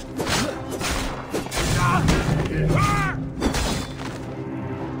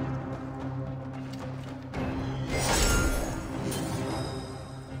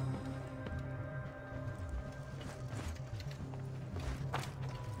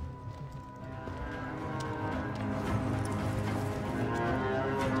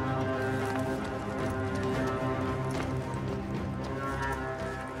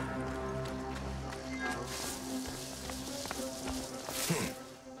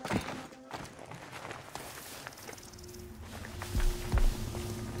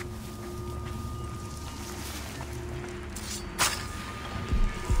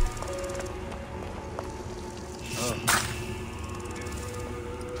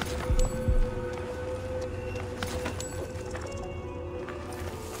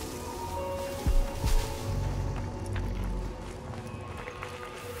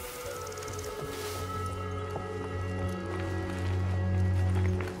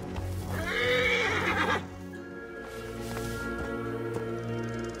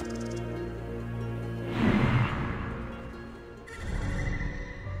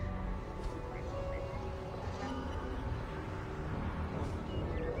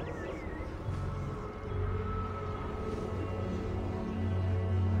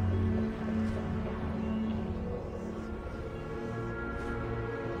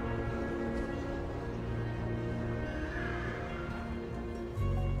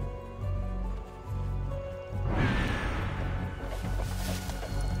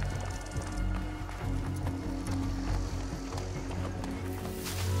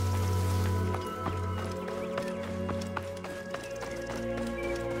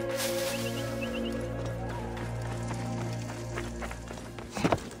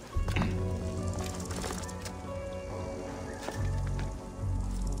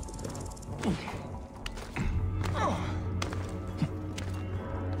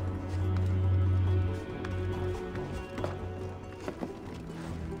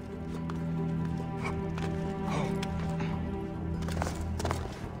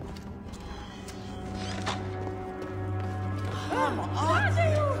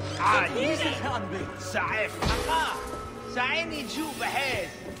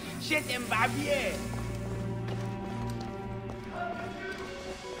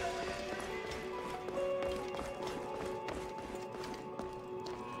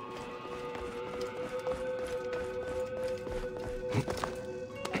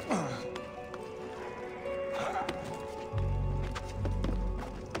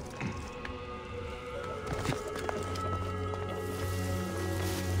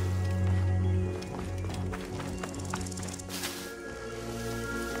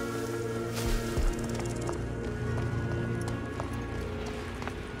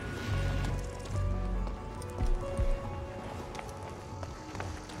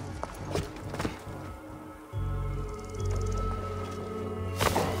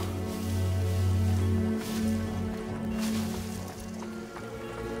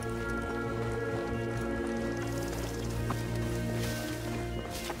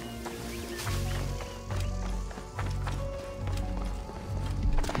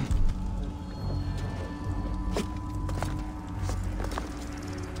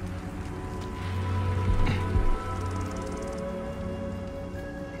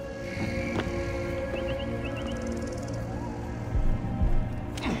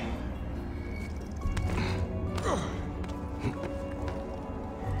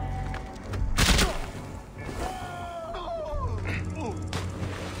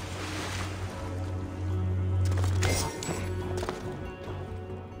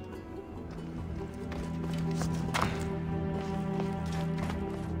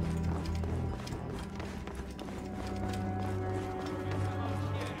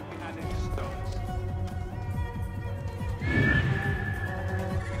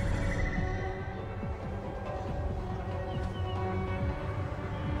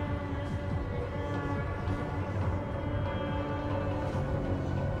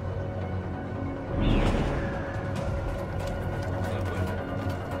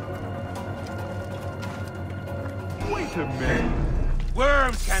 Wait a minute.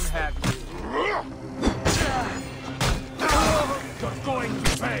 Worms can have you. You're going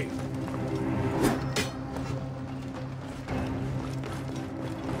to pay.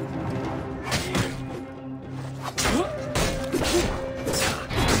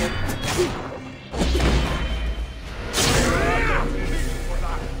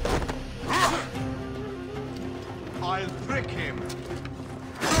 I'll prick him.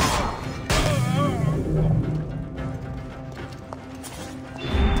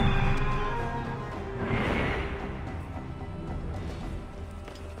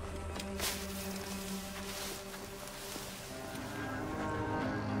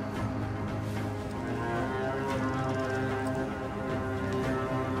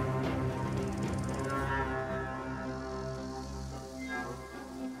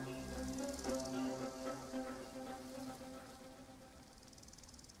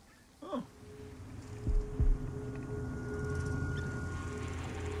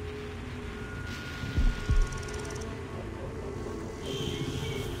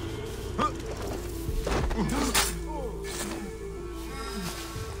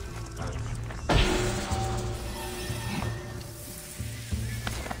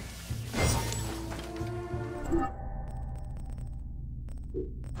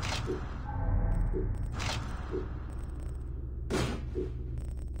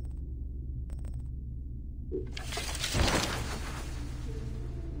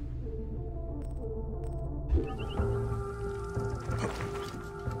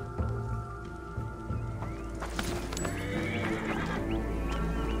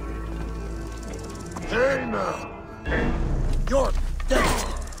 Hey now! You're dead!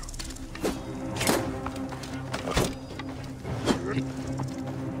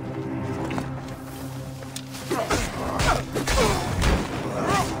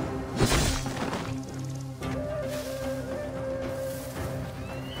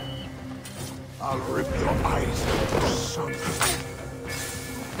 I'll rip your eyes out, son.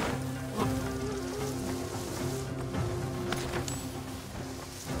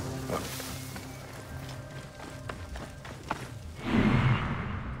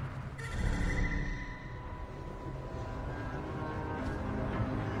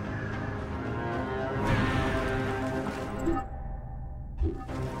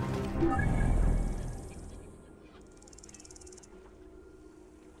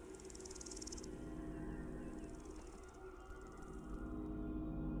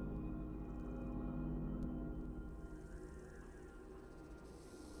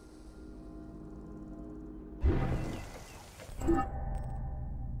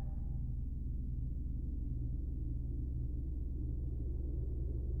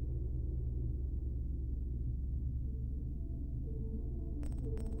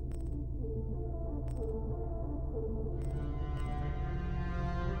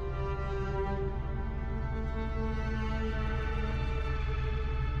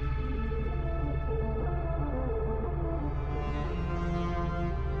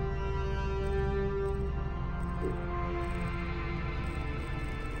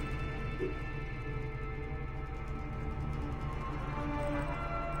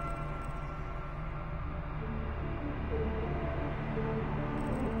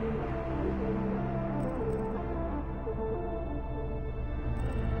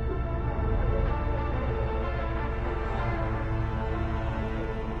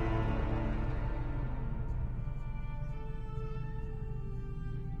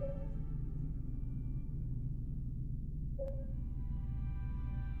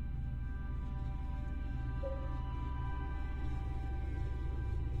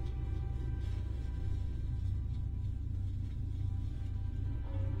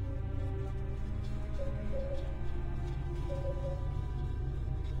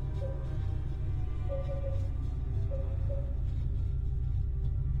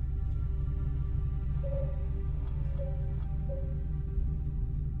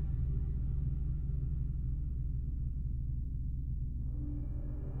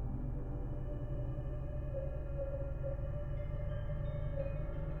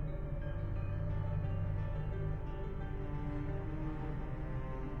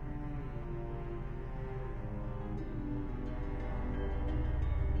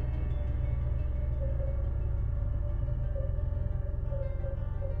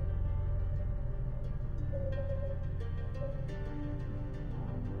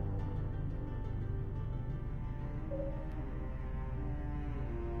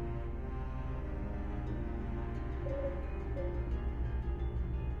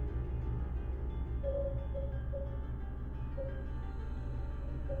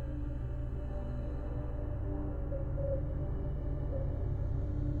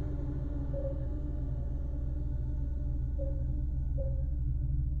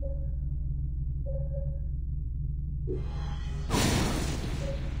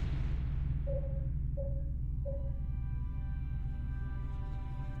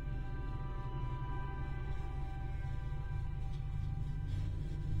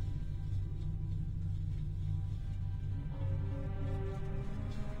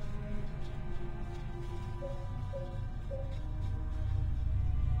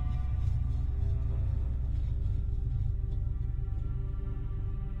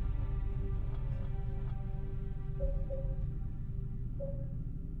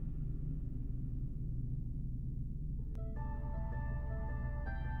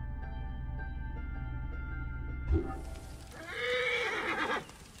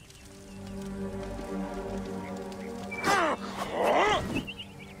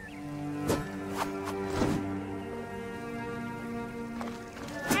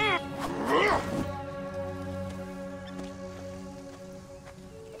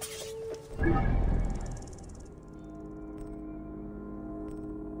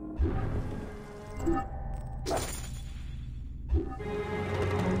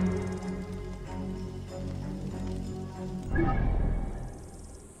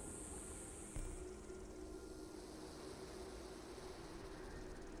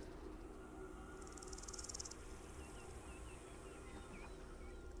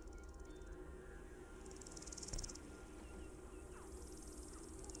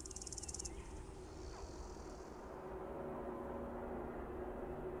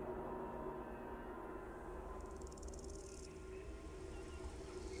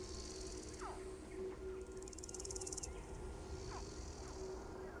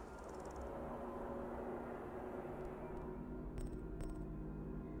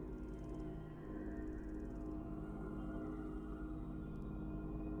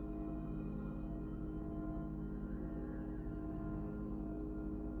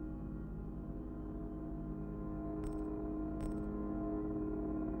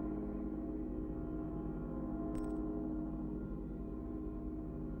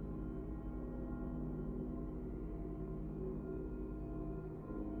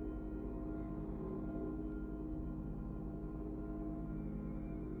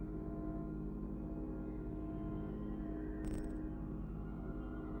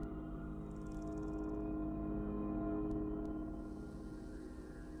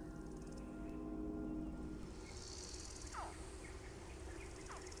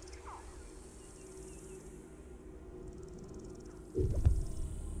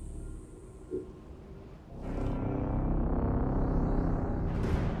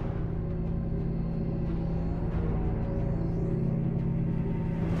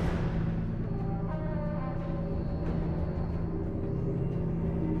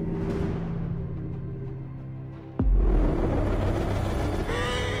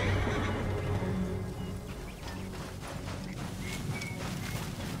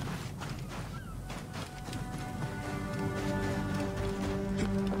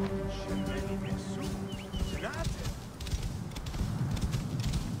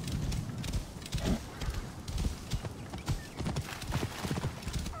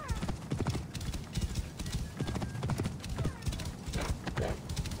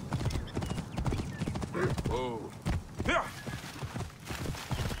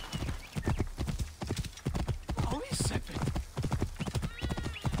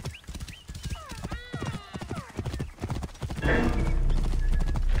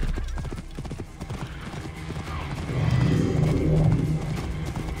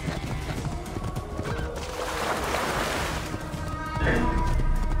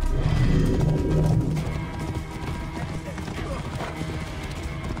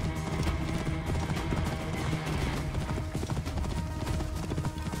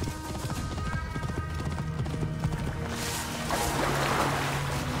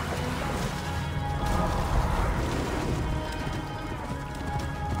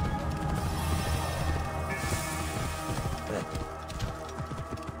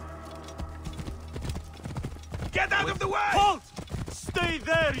 Get out of the way! Halt! Stay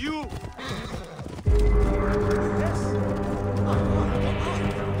there, you!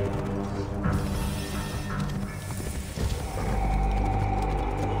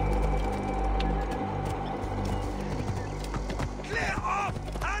 Clear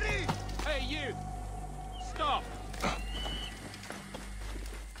off! Hurry! Hey, you! Stop!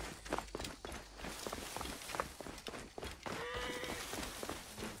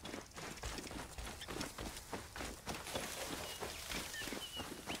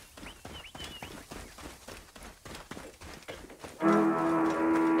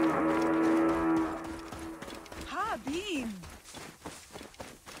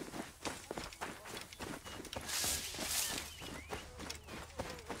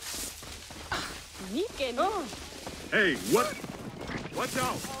 Paniken. Hey, what? Watch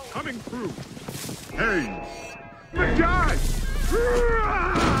out! Coming through! Hey! Die!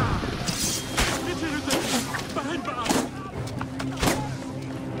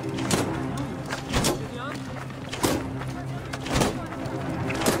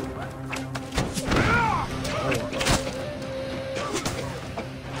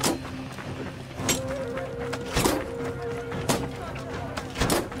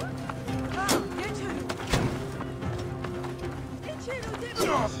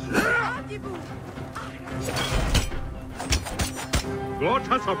 God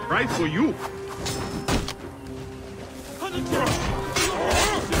has a prize for you!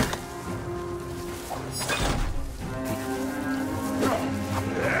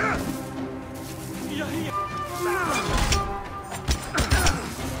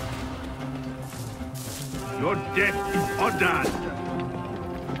 Your death is ordered!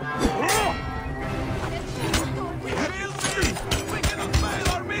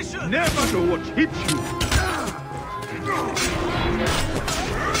 Never know what hits you!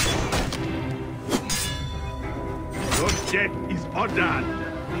 Your death is ordered!